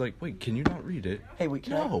 and he's like, "Wait, can you not read it?" Hey, wait,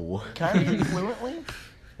 No. can I read it fluently?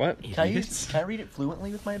 What? Can I read it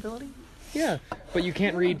fluently with my ability? Yeah, but you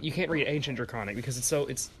can't read Ancient Draconic because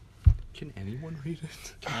it's Can anyone read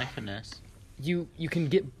it? Can I finesse? you can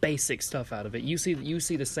get basic stuff out of it. You see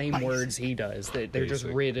the same words he does. That they're just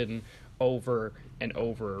Basic. written over and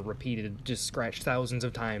over, repeated, just scratched thousands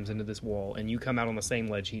of times into this wall, and you come out on the same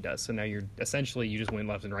ledge he does. So now you just win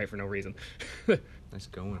left and right for no reason. Nice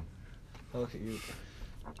going. Look at you.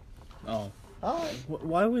 Oh. Oh,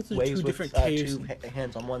 Why were there waves two with different caves? two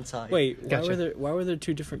hands on one side. Wait, Gotcha. why were there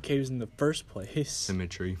two different caves in the first place?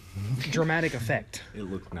 Symmetry. Dramatic effect. It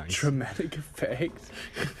looked nice. Dramatic effect.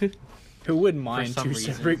 Who wouldn't mind some two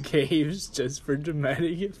reason. separate caves just for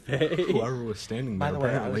dramatic effect? Whoever was standing there, By the way,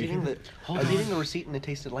 I was apparently. eating the Hold I was on. eating the receipt and it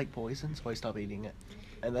tasted like poison, so I stopped eating it.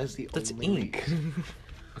 And that's the That's only ink.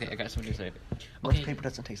 Okay, I got something to say. Most Okay, paper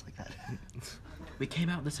doesn't taste like that. we came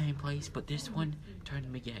out the same place, but this one turned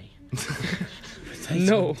me gay.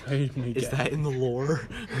 No. Is that in the lore?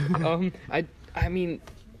 I mean,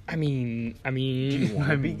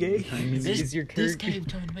 wanna be gay? is your This character? cave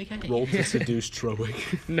turned me gay. Roll to seduce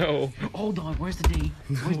Troic. No, Hold on, where's the D?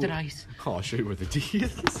 Where's the dice? Oh, I'll show you where the D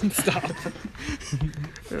is. stop.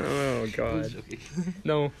 Oh God, Okay.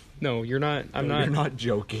 no, you're not. I'm No, not. You're not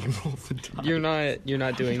joking. Roll the die. You're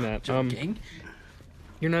not doing that. Joking?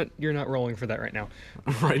 You're not rolling for that right now.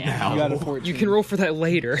 right now. You got a 14. You can roll for that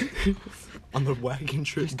later. On the wagon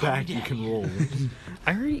trip back, you can roll.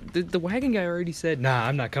 I already the wagon guy already said, "Nah,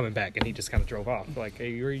 I'm not coming back," and he just kind of drove off. Like, hey,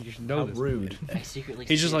 you should know How this. rude. I secretly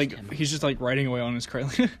He's just seduced like him. riding away on his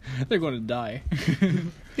cart. They're going to die.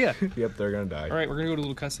 Yeah. Yep, they're gonna die. All right, we're gonna go to a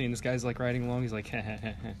little cutscene. This guy's like riding along. He's like,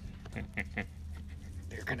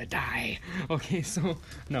 they're gonna die. Okay, so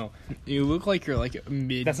no, You look like you're like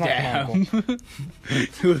mid That's not dab.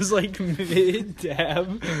 It was like mid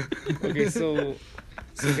dab. okay, so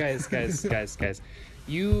guys,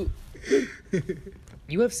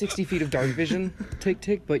 you have 60 feet of dark vision,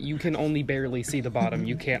 tick, but you can only barely see the bottom.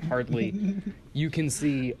 You can't hardly. You can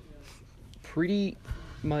see pretty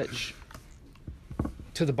much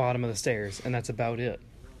to the bottom of the stairs, and that's about it.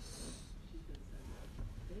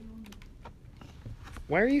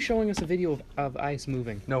 Why are you showing us a video of ice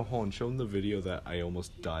moving? No, hold on. Show them the video that I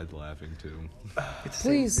almost died laughing to. It's the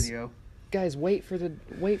Please. same video. Guys, wait for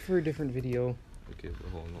a different video. Okay, but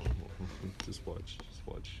hold on. Just watch.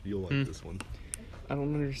 You'll like this one. I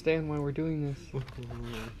don't understand why we're doing this.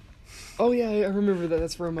 Oh yeah, I remember that.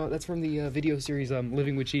 That's from the video series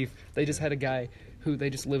Living with Chief. They just had a guy who they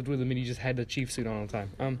just lived with him and he just had the chief suit on all the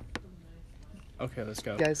time. Okay, let's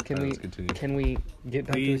go. Guys, Alright, let's continue. can we get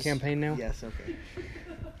back to Please. the campaign now? Yes, okay.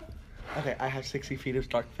 Okay, I have 60 feet of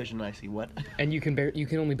dark vision and I see what? And you can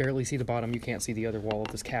only barely see the bottom. You can't see the other wall of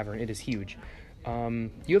this cavern. It is huge. You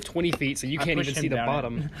have 20 feet, so you I can't push even him see the down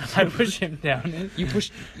bottom. it. I push him down it.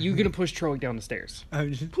 You're gonna push Troic down the stairs.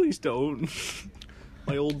 I'm just Please don't.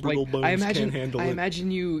 My old brittle bones I can't handle it. imagine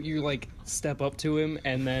you like step up to him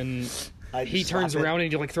and then I he just turns slap it. around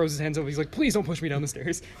and he like throws his hands up. He's like, "Please don't push me down the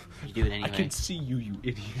stairs." You do it anyway. I can see you, you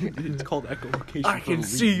idiot. It's called echolocation. I for can a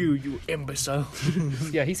see reason. you, you imbecile.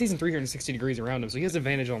 Yeah, he sees in 360 degrees around him, so he has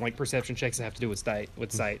advantage on like perception checks that have to do with sight.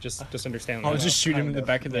 Just understand. I'll that. just shoot him in the of,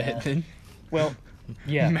 back of the yeah. head then. Well,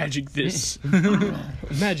 yeah. Magic this.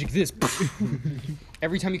 Magic this.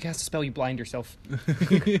 Every time you cast a spell, you blind yourself.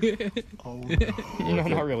 Oh, No,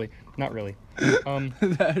 not really. Not really.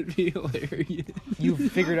 That'd be hilarious.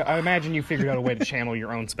 I imagine you figured out a way to channel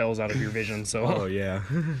your own spells out of your vision. So. Oh yeah.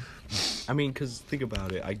 I mean, cause think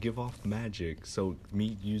about it. I give off magic, so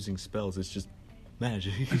me using spells, it's just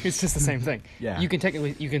magic. It's just the same thing. Yeah. You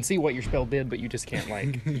can see what your spell did, but you just can't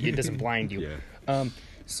it doesn't blind you. Yeah.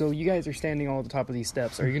 So you guys are standing all at the top of these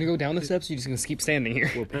steps. Are you gonna go down the steps? Or are you just gonna keep standing here?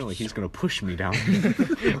 Well, apparently he's gonna push me down.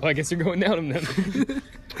 Well, I guess you're going down them then.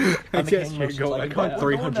 I guess became you're most going like, I'm "Well,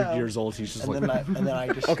 300 we'll go years old. He's just now." like. And then I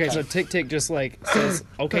just. Okay, so Tick just like says,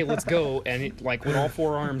 "Okay, let's go," and it, like with all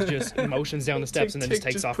four arms, just motions down the steps and then just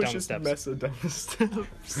takes off down the steps. Mesa down the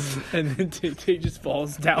steps. And then Tay just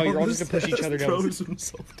falls down. Oh, you're all just gonna push each other down. Throws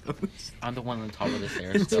himself down the steps. I'm the one on the top of the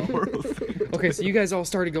stairs still. Okay, so you guys all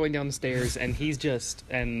started going down the stairs, and he just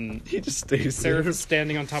stays Seraph there. is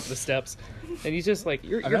standing on top of the steps, and he's just like,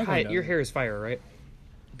 I'm not going down. your hair is fire, right?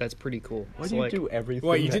 That's pretty cool. Why So, do you like, do everything?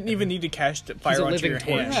 What, you that- didn't even need to cast He's fire a onto living your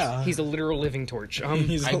torch. hand. Yeah. He's a literal living torch.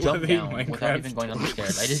 He's I a jumped living down without Minecraft. even going down the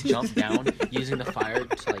stairs. I just jumped down using the fire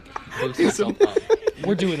to like boost myself up.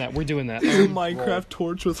 We're doing that. We're doing that. He's a Minecraft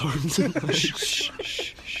torch with arms and legs.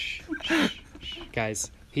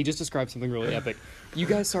 Guys, he just described something really epic. You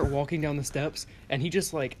guys start walking down the steps, and he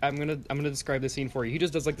just like I'm gonna describe the scene for you. He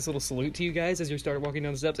just does like this little salute to you guys as you start walking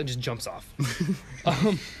down the steps, and just jumps off.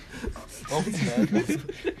 Oh, he's dead.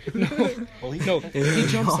 Well, No, he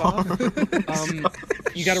jumps off.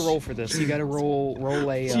 You got to roll for this. You got to roll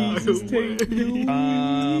a.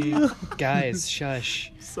 Guys,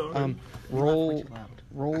 shush. Sorry. Roll Loud.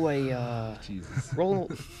 roll a Jesus. roll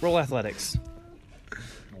athletics.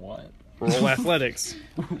 What? Roll athletics.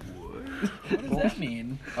 What does that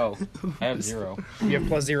mean? Oh, I have 0. You have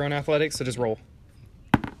 +0 in athletics, so just roll.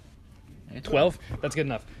 12. That's good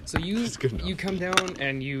enough. So That's good enough. you come down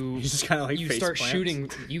and you just kinda like you face start plants. shooting.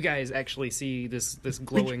 You guys actually see this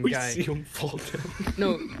glowing we guy. see him fall down.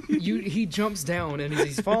 No, he jumps down and as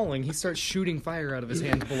he's falling, he starts shooting fire out of his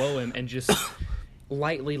hands below him and just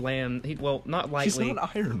lightly land. Not He's lightly.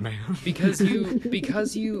 not Iron Man. Because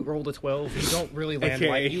you rolled a 12, you don't really land Okay,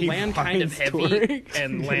 light. You he land kind of finds heavy Torix.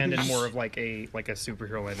 and land in more of like a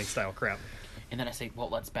superhero landing style crap. And then I say, well,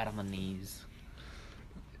 let's bat on the knees.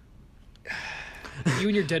 You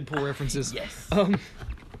and your Deadpool references. Yes.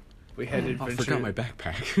 We had I adventure. forgot my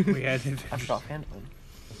backpack. We had I adventure. stopped handling.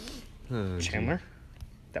 Oh, gee. Chandler,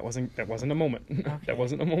 that wasn't a moment. That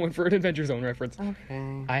wasn't a moment for an Adventure Zone reference.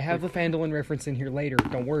 Okay. I have the Fandolin reference in here later.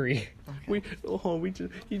 Don't worry. We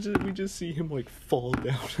just see him like fall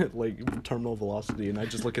down at like terminal velocity, and I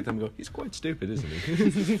just look at them and go, "He's quite stupid, isn't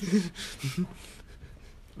he?"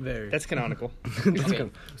 Very. That's canonical. Okay,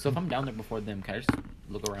 so if I'm down there before them, can I just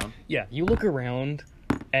look around? Yeah, you look around,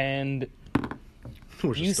 and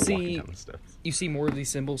We're just You still walking see- down the steps. you see more of these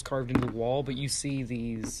symbols carved into the wall, but you see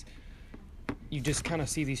these. You just kind of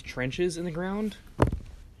see these trenches in the ground,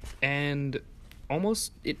 and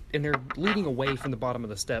and they're leading away from the bottom of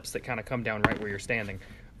the steps that kind of come down right where you're standing,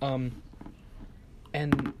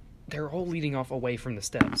 and they're all leading off away from the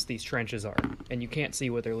steps. These trenches are, and you can't see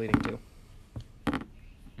what they're leading to.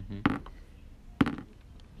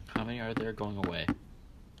 How many are there going away?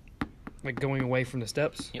 Like going away from the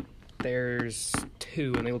steps. Yep. There's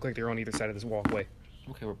 2, and they look like they're on either side of this walkway.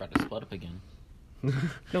 Okay, we're about to split up again.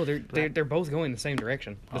 No, they're both going the same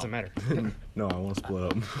direction. Doesn't matter. No, I want to split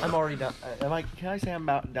up. I'm already down. Can I say I'm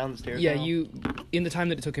about down the stairs? Yeah, now? you. In the time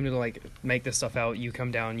that it took him to like make this stuff out, you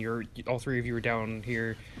come down. All 3 of you are down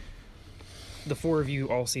here. The 4 of you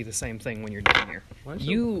all see the same thing when you're down here. Why so-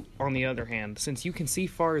 You, on the other hand, since you can see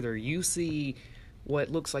farther, you see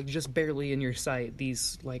what looks like just barely in your sight.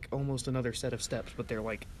 These like almost another set of steps, but they're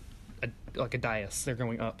like a dais. They're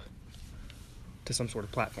going up to some sort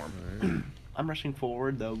of platform. I'm rushing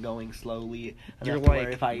forward though, going slowly. You're Enough to where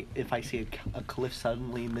like- if I see a cliff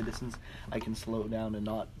suddenly in the distance, I can slow down and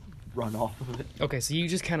not run off of it. Okay, so you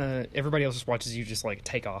just kind of everybody else just watches you just like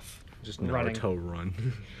take off. Just running. Naruto run.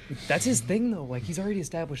 That's his thing though. Like he's already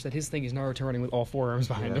established that his thing is Naruto running with all 4 arms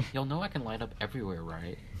behind Yeah. him. You'll know I can light up everywhere,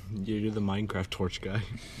 right? You're the Minecraft torch guy.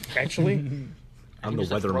 Actually. I'm can the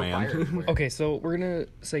just, like, throw fire weatherman. everywhere. Okay, so we're gonna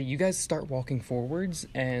say you guys start walking forwards,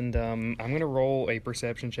 and I'm gonna roll a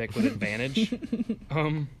perception check with advantage.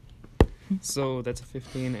 So that's a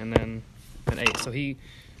 15, and then an 8. So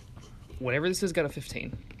whatever this is, got a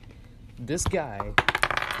 15. This guy,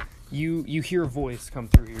 you hear a voice come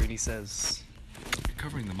through here, and he says, You're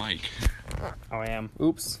covering the mic. "Oh, I am.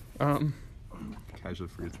 Oops. Casually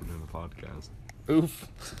forgets we're doing a podcast. Oof.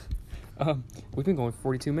 We've been going for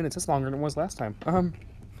 42 minutes. That's longer than it was last time.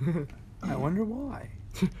 I wonder why.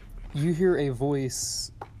 You hear a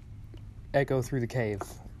voice echo through the cave,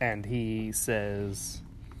 and he says,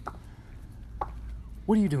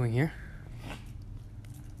 "What are you doing here?"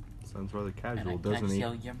 Sounds rather And casual, I doesn't text he?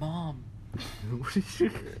 you, your mom.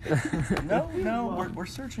 No, we're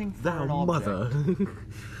searching for Thou an object. mother.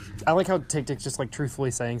 I like how Tick Tick's just like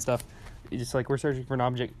truthfully saying stuff. It's just like we're searching for an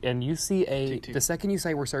object, and you see Tick-Tick. the second you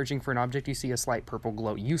say we're searching for an object, you see a slight purple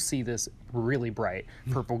glow. You see this really bright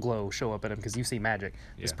purple glow show up at him because you see magic.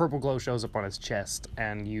 This Yeah. purple glow shows up on his chest,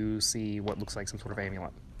 and you see what looks like some sort of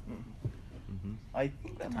amulet. I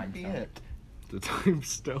think that might be Time stone. it. The time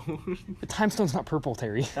stone. The time stone's not purple,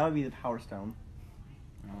 Terry. That would be the power stone.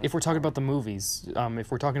 If we're talking about the movies, if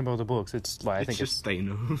we're talking about the books, it's like I It's think just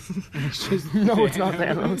Thanos. no, it's not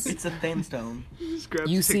Thanos. It's a thin stone. Just grabs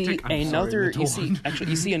You Tic see Tac. I'm sorry, another. little You see one. actually.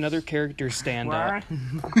 You see another character stand up.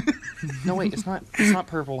 No, wait. It's not. It's not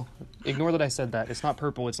purple. Ignore that I said that. It's not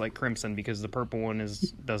purple. It's like crimson because the purple one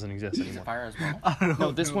doesn't exist Is it anymore. fire as well?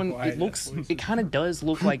 No, this know one. why It looks. that was- It kind of does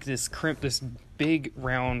look like this this big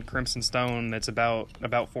round crimson stone that's about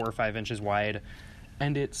 4 or 5 inches wide,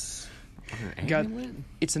 and it's An got. amulet?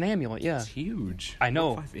 It's an amulet. Yeah, It's huge. I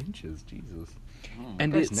know. 5 inches, Jesus.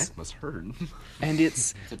 and His it's neck must hurt. and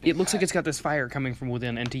it's. a big It looks like cat. it's got this fire coming from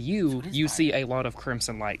within, and to you, it is you fire. see a lot of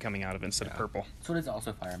crimson light coming out of it instead of purple. So it is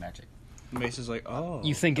also fire magic. Mace is like, oh.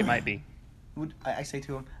 You think it might be. I say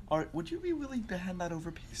to him, would you be willing to hand that over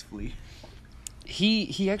peacefully?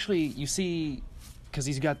 He actually, you see, because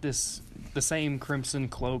he's got the same crimson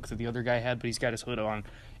cloak that the other guy had, but he's got his hood on,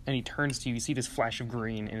 and he turns to you. You see this flash of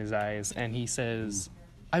green in his eyes, and he says,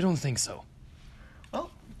 "I don't think so." Well,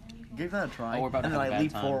 give that a try. Oh, we're about to and then have a I bad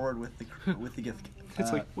leap time. forward with the gift.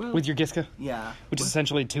 It's like, well, With your Giska, Yeah. which is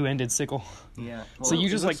essentially a 2-ended sickle. Yeah. So you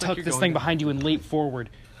it just like looks like tuck you're this going thing to- behind you and leap forward.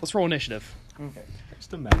 Let's roll initiative. Okay.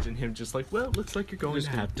 just imagine him just like, well, it looks like you're going Just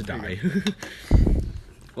to have to die.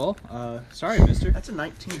 Well, sorry, mister. That's a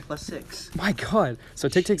 19 plus 6. My God! So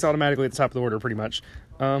Tick Tick's automatically at the top of the order, pretty much.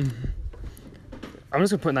 I'm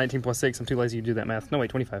just gonna put 19 plus 6. I'm too lazy to do that math. No, wait,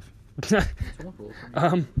 25.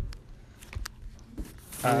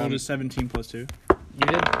 I rolled a 17 plus 2. You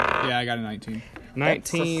did Yeah, I got a 19. 19.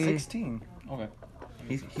 That's a 16. Okay.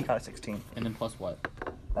 He got a 16. And then plus what?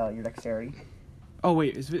 Your dexterity. Oh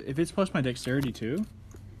wait, if it's plus my dexterity too?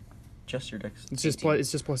 Just your dex. It's just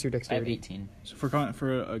plus your I have dexterity. 18. So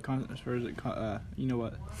you know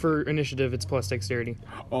what? For initiative, it's plus dexterity.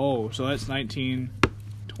 Oh, so that's 19,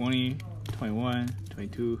 20, 21,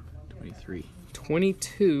 22, 23.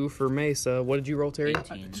 22 for Mesa. What did you roll, Terry?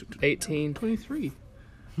 18. 18. 23.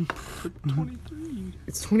 23.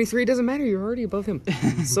 It's 23. It doesn't matter. You're already above him.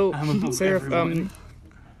 So, I'm above Sarah, everyone.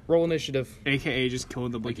 roll initiative. AKA just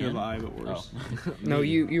killing the blinking of Again? an eye, but worse. Oh. No,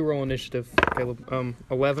 you roll initiative, Caleb.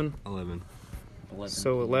 11. 11. 11.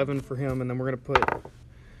 So 11 for him, and then we're gonna put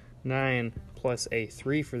 9 plus a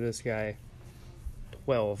 3 for this guy.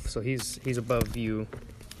 12. So he's above you,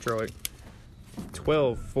 Troy.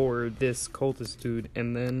 12 for this cultist dude,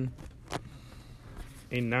 and then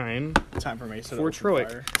a 9. Time for Mesa to For open Troy.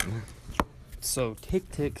 fire. So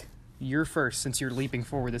tick, you're first since you're leaping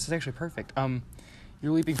forward. This is actually perfect.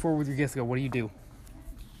 You're leaping forward with your gift go. What do you do?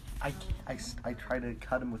 I try to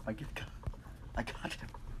cut him with my gift gun. I got him.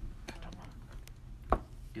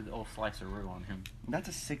 Do the old sliceroo on him. That's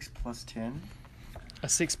a 6 plus 10. A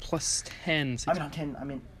 6 plus 10. I mean 10. I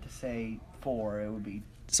meant to say 4. It would be.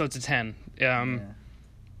 So it's a 10. Yeah.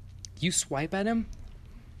 You swipe at him,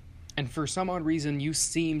 and for some odd reason, you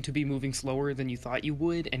seem to be moving slower than you thought you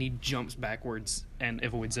would, and he jumps backwards and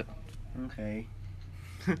avoids it. Okay.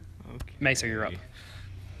 Okay. Mesa, you're up.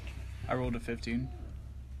 I rolled a 15.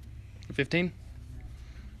 15?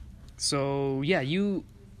 So, yeah, you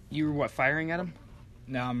were, what, firing at him?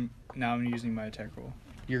 Now I'm using my attack roll.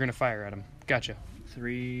 You're going to fire at him. Gotcha.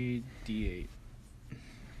 3d8.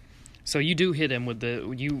 So you do hit him with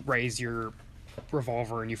you raise your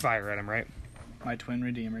revolver and you fire at him, right? My twin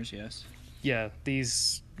redeemers, yes. Yeah,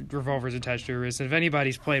 these revolvers attached to your wrist. And if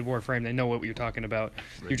anybody's played Warframe, they know what you're talking about.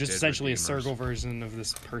 You're just Dead essentially Redeemers. a Sergal version of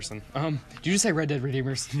this person. Did you just say Red Dead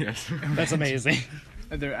Redeemers? Yes. That's amazing.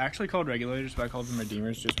 They're actually called regulators, but I called them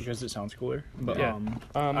redeemers just because it sounds cooler. But Yeah.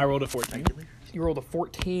 I rolled a 14. You rolled a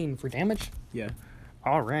 14 for damage? Yeah.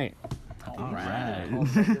 All right. Alright.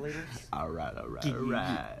 Regulators.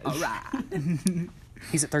 Alright.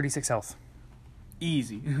 He's at 36 health.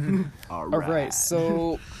 Easy. All right,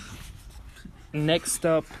 so next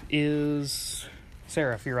up is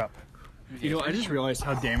Seraph. You're up. You know, I just realized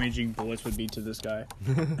how damaging bullets would be to this guy.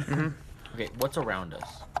 Okay, what's around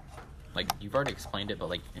us? Like, you've already explained it, but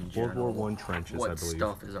like in World general, War I trenches, what I believe.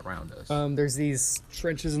 stuff is around us? There's these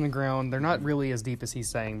trenches in the ground. They're not really as deep as he's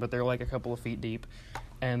saying, but they're like a couple of feet deep.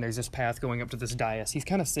 And there's this path going up to this dais. He's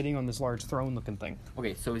kind of sitting on this large throne-looking thing.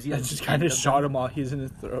 Okay, so is he? I At just the kind end of of shot him while he's in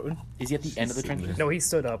his throne. Is he at the end of the trenches? No, he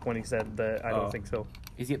stood up when he said that. I don't Oh. think so.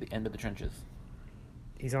 Is he at the end of the trenches?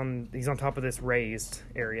 He's on top of this raised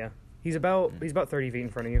area. He's about 30 feet in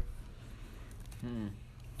front of you.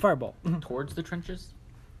 Fireball. Towards the trenches?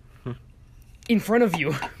 In front of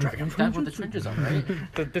you. That's where the trenches are, right?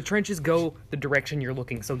 The trenches go the direction you're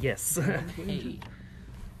looking. So yes. Hey,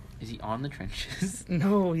 is he on the trenches?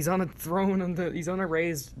 No, he's on a throne he's on a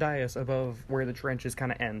raised dais above where the trenches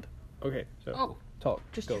kind of end. Okay, so Oh, talk.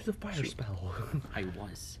 Just Go. use a fire spell.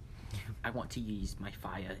 I want to use my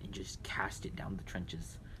fire and just cast it down the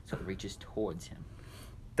trenches so it reaches towards him.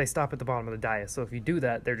 They stop at the bottom of the dais. So if you do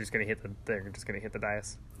that, they're just gonna hit the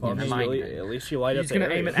dais. Well, Yeah, I mean, never mind really, then. at least you light You're up just gonna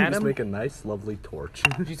the aim area. it at Just him? make a nice, lovely torch.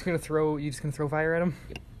 You just gonna throw fire at him?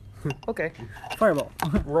 Okay. Fireball.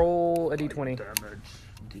 Roll a d20.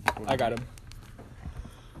 I got him.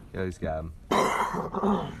 Yeah, he's got him.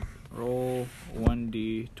 Roll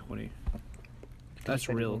 1d20. That's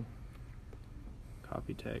Anything. real.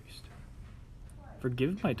 Copy text.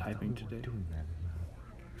 Forgive my typing today.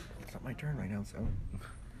 It's not my turn right now, so.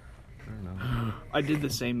 I don't know. I did the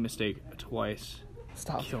same mistake twice.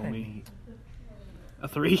 Stop. Kill me. A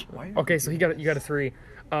 3? Why? Okay, so you got a 3.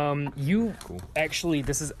 You Cool. actually,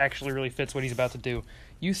 this actually really fits what he's about to do.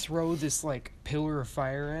 You throw this like pillar of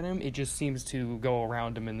fire at him. It just seems to go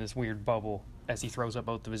around him in this weird bubble as he throws up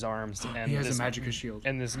both of his arms. And He has this, a magical shield.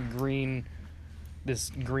 And this green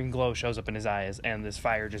glow shows up in his eyes, and this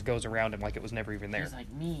fire just goes around him like it was never even there. He's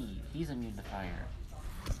like me. He's immune to fire.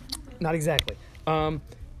 Not exactly. No,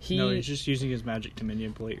 he's just using his magic to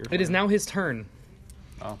manipulate your It is fire. now his turn.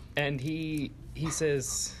 Oh. And he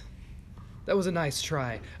says, "That was a nice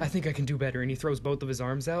try. I think I can do better." And he throws both of his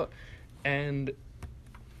arms out, and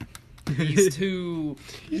these two,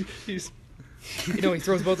 he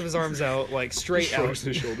throws both of his arms out like straight out.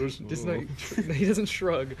 his shoulders. Just like, he doesn't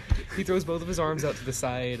shrug. He throws both of his arms out to the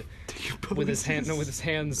side with his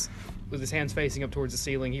hands with his hands facing up towards the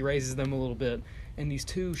ceiling. He raises them a little bit, and these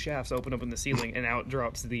two shafts open up in the ceiling, and out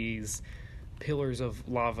drops these pillars of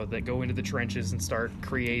lava that go into the trenches and start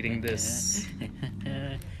creating this.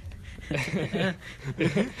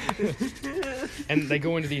 And they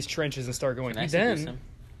go into these trenches and start going. Can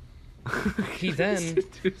I He then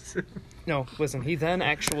no, listen. He then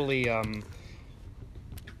actually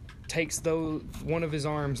takes one of his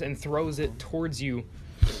arms and throws it towards you.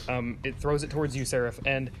 It throws it towards you, Seraph,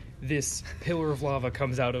 and this pillar of lava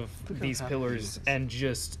comes out of these pillars and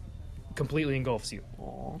just completely engulfs you.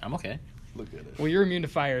 I'm okay. Look at it. Well, you're immune to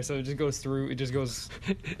fire, so it just goes through. It just goes.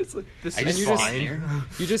 It's like this I is just fine.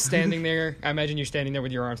 You're just standing there. I imagine you're standing there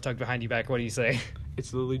with your arms tucked behind your back. What do you say?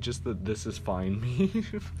 It's literally just the "this is fine" me.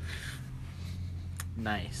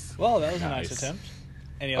 Nice. Well, that was a nice Nice. attempt.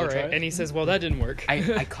 Any All other right, tries? and he says, "Well, that didn't work."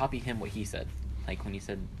 I copy him what he said. Like when he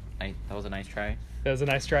said, that was a nice try. That was a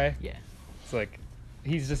nice try. Yeah. It's like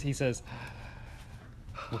he says,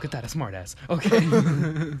 "Look at that, a smartass."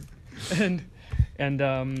 Okay. and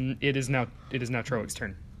it is now Troic's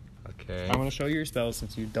turn. Okay. I want to show you your spells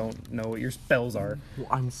since you don't know what your spells are. Well,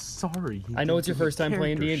 I'm sorry. I know it's your first time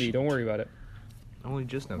playing D&D. Don't worry about it. I only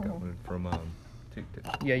just now got one from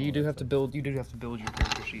Yeah, you do have to build. You do have to build your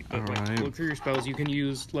character sheet. But like, Alright. look through your spells. You can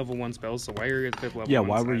use level 1 spells. So why are you at 5th level? Yeah, 1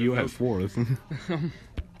 why were side you of at the- fourth?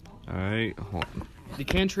 Alright, hold on. The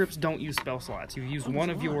cantrips don't use spell slots. You use one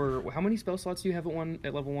of your. How many spell slots do you have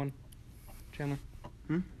at level 1, Chandler?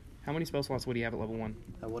 How many spell slots would he have at level 1?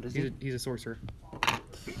 What is He's a sorcerer.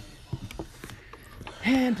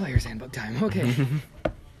 And player's handbook time. Okay.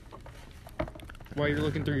 While you're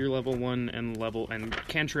looking through your level 1 and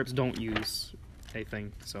cantrips don't use a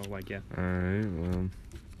thing. So like yeah. Alright, well.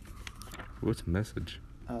 What's a message?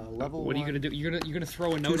 Level What are you gonna do? You're gonna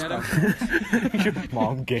throw a note at him?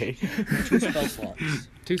 Mom gay. 2 spell slots.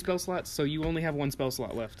 2 spell slots, so you only have 1 spell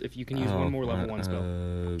slot left. If you can use one more level 1 spell.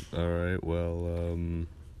 Alright, well,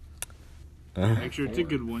 Make sure it's a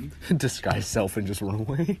good one. disguise self and just run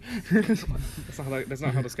away. That's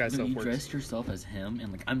not how disguise No, self you works. dressed yourself as him,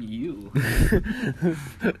 and like I'm you.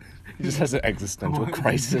 He just has an existential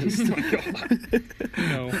crisis.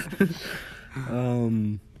 No.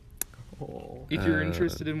 If you're Uh,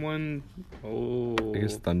 interested in one, I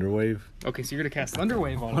guess Thunderwave. Okay, so you're gonna cast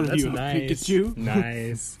Thunderwave on What him. are That's you, a nice. Pikachu?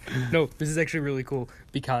 Nice. No, this is actually really cool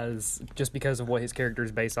because of what his character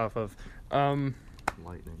is based off of.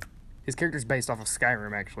 Lightning. His character's based off of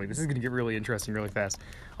Skyrim, actually. This is going to get really interesting really fast.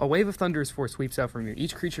 A wave of thunderous force sweeps out from you.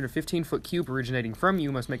 Each creature in a 15-foot cube originating from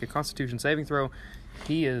you must make a Constitution saving throw.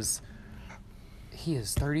 He is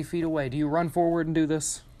 30 feet away. Do you run forward and do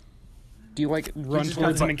this? Do you, run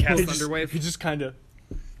towards him and cast Thunderwave? He just kind of.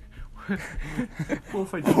 Well,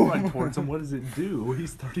 if I do run towards him, what does it do?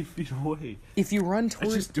 He's 30 feet away. If you run I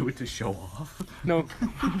towards... just do it to show off. No,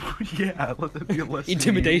 Yeah, let that be a lesson.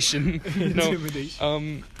 intimidation. No,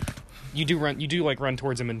 Intimidation. you do run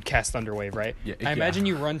towards him and cast Thunderwave, right? Yeah, I imagine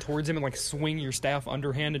you run towards him and swing your staff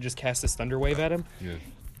underhand and just cast this Thunderwave at him. Yeah.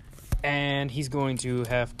 And he's going to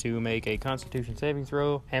have to make a Constitution saving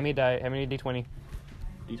throw. Hand me a die. Hand me a d20.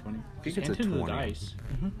 D20. I think it's a Enter the 20. dice.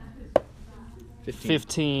 15.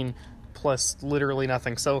 15 plus literally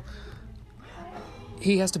nothing. So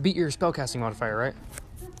he has to beat your spellcasting modifier, right?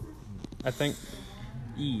 I think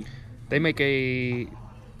E. they make a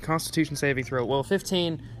Constitution saving throw. Well,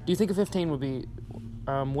 15. Do you think a 15 would be?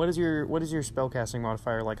 What is your spellcasting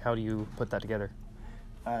modifier like? How do you put that together?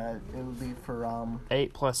 It would be for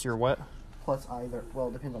 8 plus your what? plus either. Well,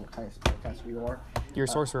 it depends on what kind of caster you are. You're a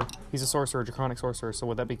sorcerer. He's a sorcerer, draconic sorcerer. So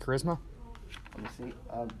would that be charisma? Let me see.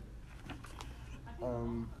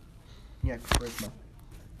 Yeah, charisma.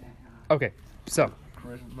 Okay. So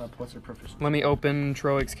Charisma plus your proficiency. let me open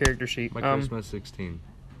Troic's character sheet. My charisma is 16.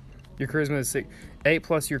 Your charisma is 8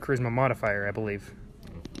 plus your charisma modifier, I believe.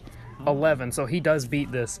 11. So he does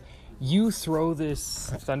beat this. You throw this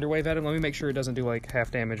Thunderwave at him. Let me make sure it doesn't do half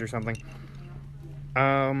damage or something.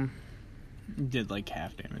 Did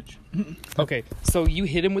half damage. Okay, so you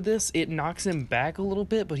hit him with this. It knocks him back a little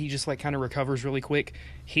bit, but he just kind of recovers really quick.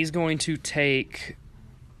 He's going to take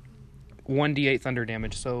 1d8 thunder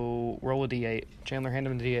damage. So roll a d8. Chandler, hand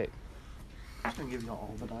him the d8. I'm just gonna give you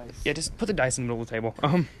all the dice. Yeah, just put the dice in the middle of the table.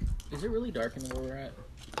 Is it really dark in where we're at?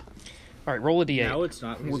 All right, roll a d8. Now it's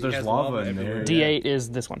not. Well, because there's he has lava in everywhere. there. D8 is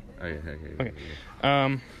this one. Okay. Okay.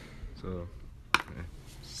 Yeah. So,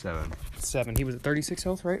 7. 7. He was at 36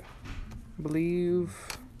 health, right? I believe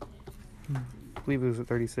he was at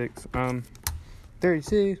 36.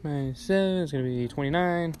 36 minus 7 is going to be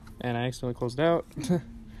 29, and I accidentally closed it out.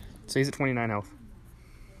 So he's at 29 health.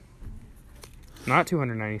 Not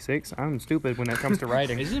 296. I'm stupid when it comes to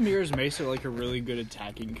riding. Isn't Mira's Mesa like a really good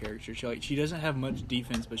attacking character? She doesn't have much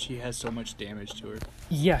defense, but she has so much damage to her.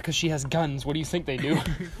 Yeah, because she has guns. What do you think they do?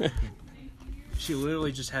 She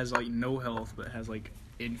literally just has like no health, but has like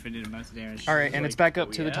infinite amounts of damage. All right, She's and like, it's back up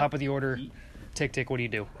 "Oh, to the yeah?" top of the order. Tick, tick, what do you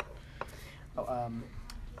do? Oh, I'm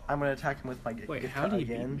gonna attack him with my Wait, gift how card do you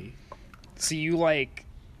beat again. me? So you, like...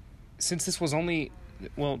 Since this was only...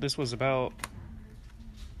 Well, this was about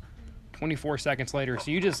 24 seconds later,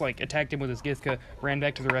 so you just, like, attacked him with his Githka, ran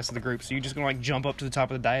back to the rest of the group. So you just gonna, like, jump up to the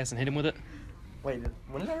top of the dais and hit him with it? Wait,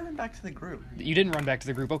 when did I run back to the group? You didn't run back to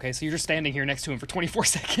the group. Okay, so you're just standing here next to him for 24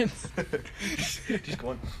 seconds. Just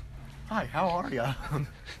going, hi, how are ya?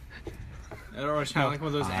 I don't know, it's kind of like one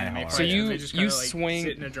of those anime how fights. So you- they just you kinda, like, swing-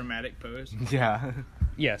 sit in a dramatic pose. Yeah.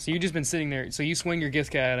 Yeah, so you've just been sitting there. So you swing your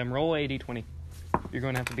Githka at him, roll a d20. You're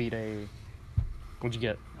going to have to beat a... What'd you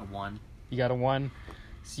get? A 1. You got a 1.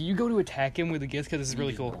 So you go to attack him with a Githka. This is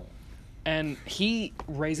really cool. And he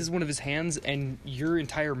raises one of his hands, and your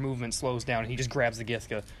entire movement slows down. He just grabs the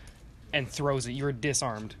Githka and throws it. You're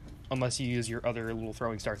disarmed, unless you use your other little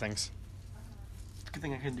throwing star things. Good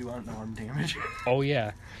thing I can do unarmed damage. Oh,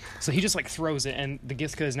 yeah. So he just, like, throws it, and the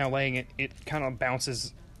Githka is now laying it. It kind of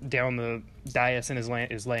bounces down the dais and is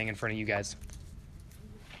laying in front of you guys.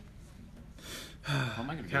 How am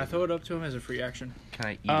I gonna Can I do throw it up to him as a free action? Can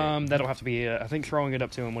I eat it? That'll have to be, I think throwing it up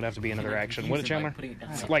to him would have to be another action. What, Chandler?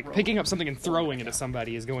 Like, picking up something and throwing it at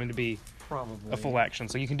somebody is going to be Probably. a full action.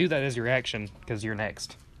 So you can do that as your action, because you're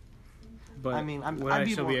next. But I mean, would I'd I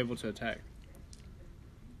be still more- be able to attack?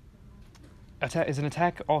 Is an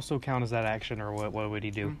attack also count as that action, or what would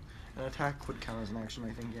he do? An attack would count as an action,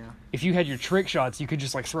 I think, yeah. If you had your trick shots, you could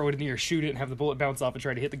just, like, throw it in the air, shoot it, and have the bullet bounce off and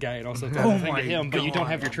try to hit the guy, and also throw Oh the thing my to him, but you don't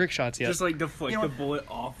have God. your trick shots yet. Just like deflect You know the what? bullet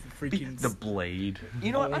off the freaking. The blade.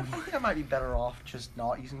 You know what? I think I might be better off just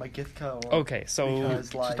not using my Githka. Or, Okay, so...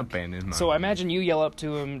 because, like, Just abandon my... So I imagine you yell up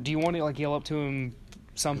to him. Do you want to, like, yell up to him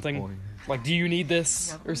something? point. Like, do you need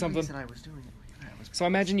this, yeah, or something? The reason I was doing it like that was So I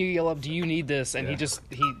imagine you yell up, do you need this? And Yeah.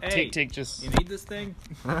 he Hey, tick, tick, just... You need this thing?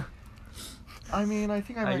 I mean, I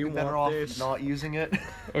think I might you be better want off this? not using it.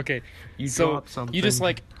 Okay. You so drop something. you just,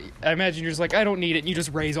 like... I imagine you're just like, I don't need it, and you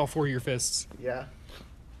just raise all 4 of your fists. Yeah.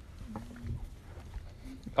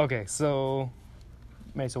 Okay, so...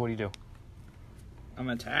 Mesa, what do you do? I'm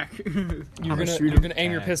gonna attack. You're gonna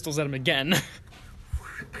aim your pistols at him again.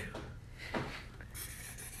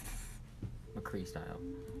 McCree style.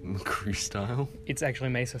 McCree style. It's actually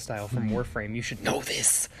Mesa style from Warframe. You should know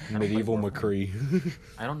this. Medieval McCree.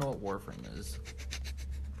 I don't know what Warframe is.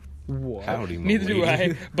 What? Howdy, my Neither do I,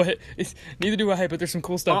 lady. but there's some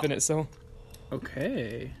cool stuff in it. So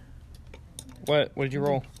Okay. what did you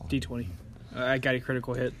roll? D20. I got a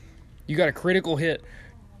critical hit. You got a critical hit.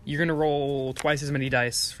 You're gonna roll twice as many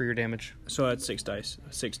dice for your damage. So that's 6 dice.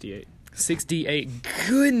 68. 68.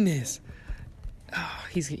 Goodness. Oh,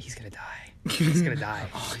 he's gonna die. He's gonna die.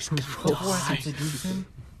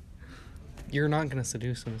 You're not gonna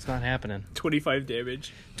seduce him. It's not happening. 25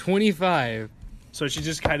 damage. 25. So she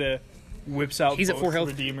just kind of whips out. He's at both 4 health.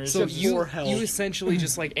 Redeemers. So at you 4 health. essentially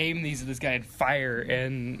just like aim these at this guy and fire,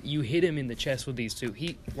 and you hit him in the chest with these two.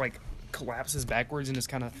 He like collapses backwards and just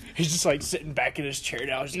kind of. He's just like sitting back in his chair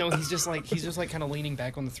now. No, he's just like kind of leaning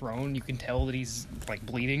back on the throne. You can tell that he's like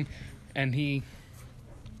bleeding, and he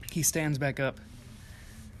stands back up,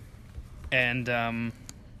 and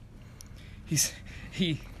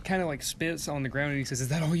he kind of like spits on the ground and he says, "Is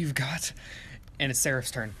that all you've got?" And it's Seraph's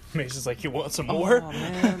turn. Mace is like, you want some more? Oh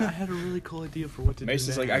man, I had a really cool idea for what to Mace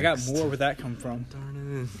do. is like, I got more. Where'd that come from?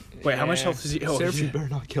 Darn it. Wait, how much health is he? Oh, Seraph, you yeah. better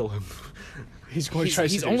not kill him. He's going to try.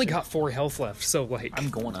 He's to only seduce got 4 health left, so like I'm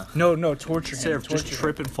gonna. him. No, torture him. Seraph, torture just him.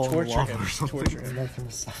 trip and fall in the Torture lava him. or something. Torture him.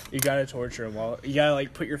 You gotta torture him. You gotta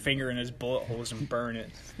like put your finger in his bullet holes and burn it.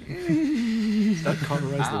 That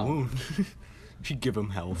cauterized the Ow. wound. You give him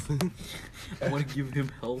health. I want to give him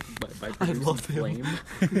health by I producing love him.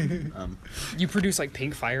 flame. you produce like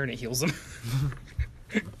pink fire and it heals him.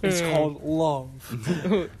 It's called love.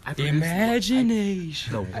 I produce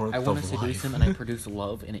Imagination. The warmth I want to of seduce life. him, and I produce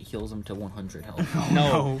love, and it heals him to 100 health.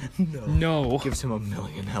 No, No. no. Gives him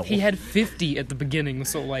 1,000,000 health. He had 50 at the beginning,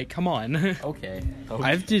 so like, come on. Okay.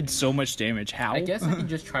 I did so much damage. How? I guess I can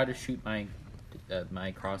just try to shoot my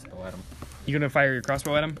crossbow at him. You gonna fire your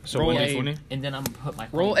crossbow at him? So roll one a. D20? And then I'm gonna put my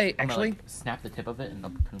Roll flame- a- I'm gonna, actually- like, snap the tip of it and I'll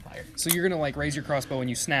put fire. So you're gonna like raise your crossbow and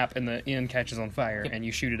you snap, and the end catches on fire, Yep. and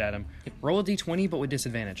you shoot it at him. Roll a d20, but with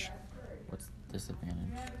disadvantage. What's disadvantage?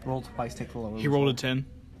 Roll twice, take the lower. He rolled a 10.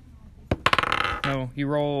 No, you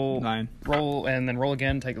roll 9. roll and then roll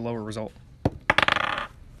again. Take a lower result.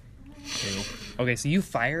 Okay, so you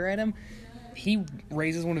fire at him, he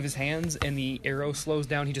raises one of his hands, and the arrow slows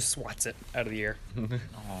down. He just swats it out of the air. Aw.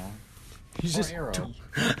 He's Poor just arrow.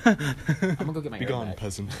 I'm gonna go get my Be arrow gone, back.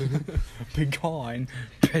 peasant. be gone.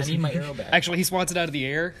 I need my arrow back. Actually, he swats it out of the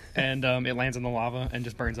air, and it lands in the lava and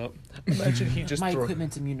just burns up. Imagine he just my throw.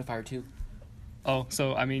 equipment's immune to fire too. Oh,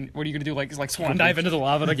 so I mean, what are you gonna do? Like swan dive into the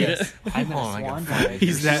lava to get it? I'm gonna on, I got swan fire. dive.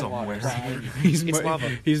 He's that- somewhere. He's It's lava.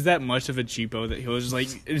 He's that much of a cheapo that he'll just like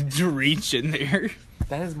reach in there.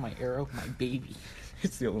 That is my arrow, my baby.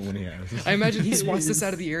 It's the only one he has. I imagine he swats this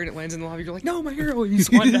out of the air and it lands in the lava. You're like, no, my arrow! You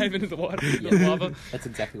swan dive into the water, into the lava. That's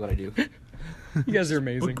exactly what I do. You guys are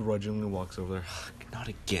amazing. Begrudgingly walks over there. Not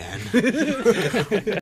again.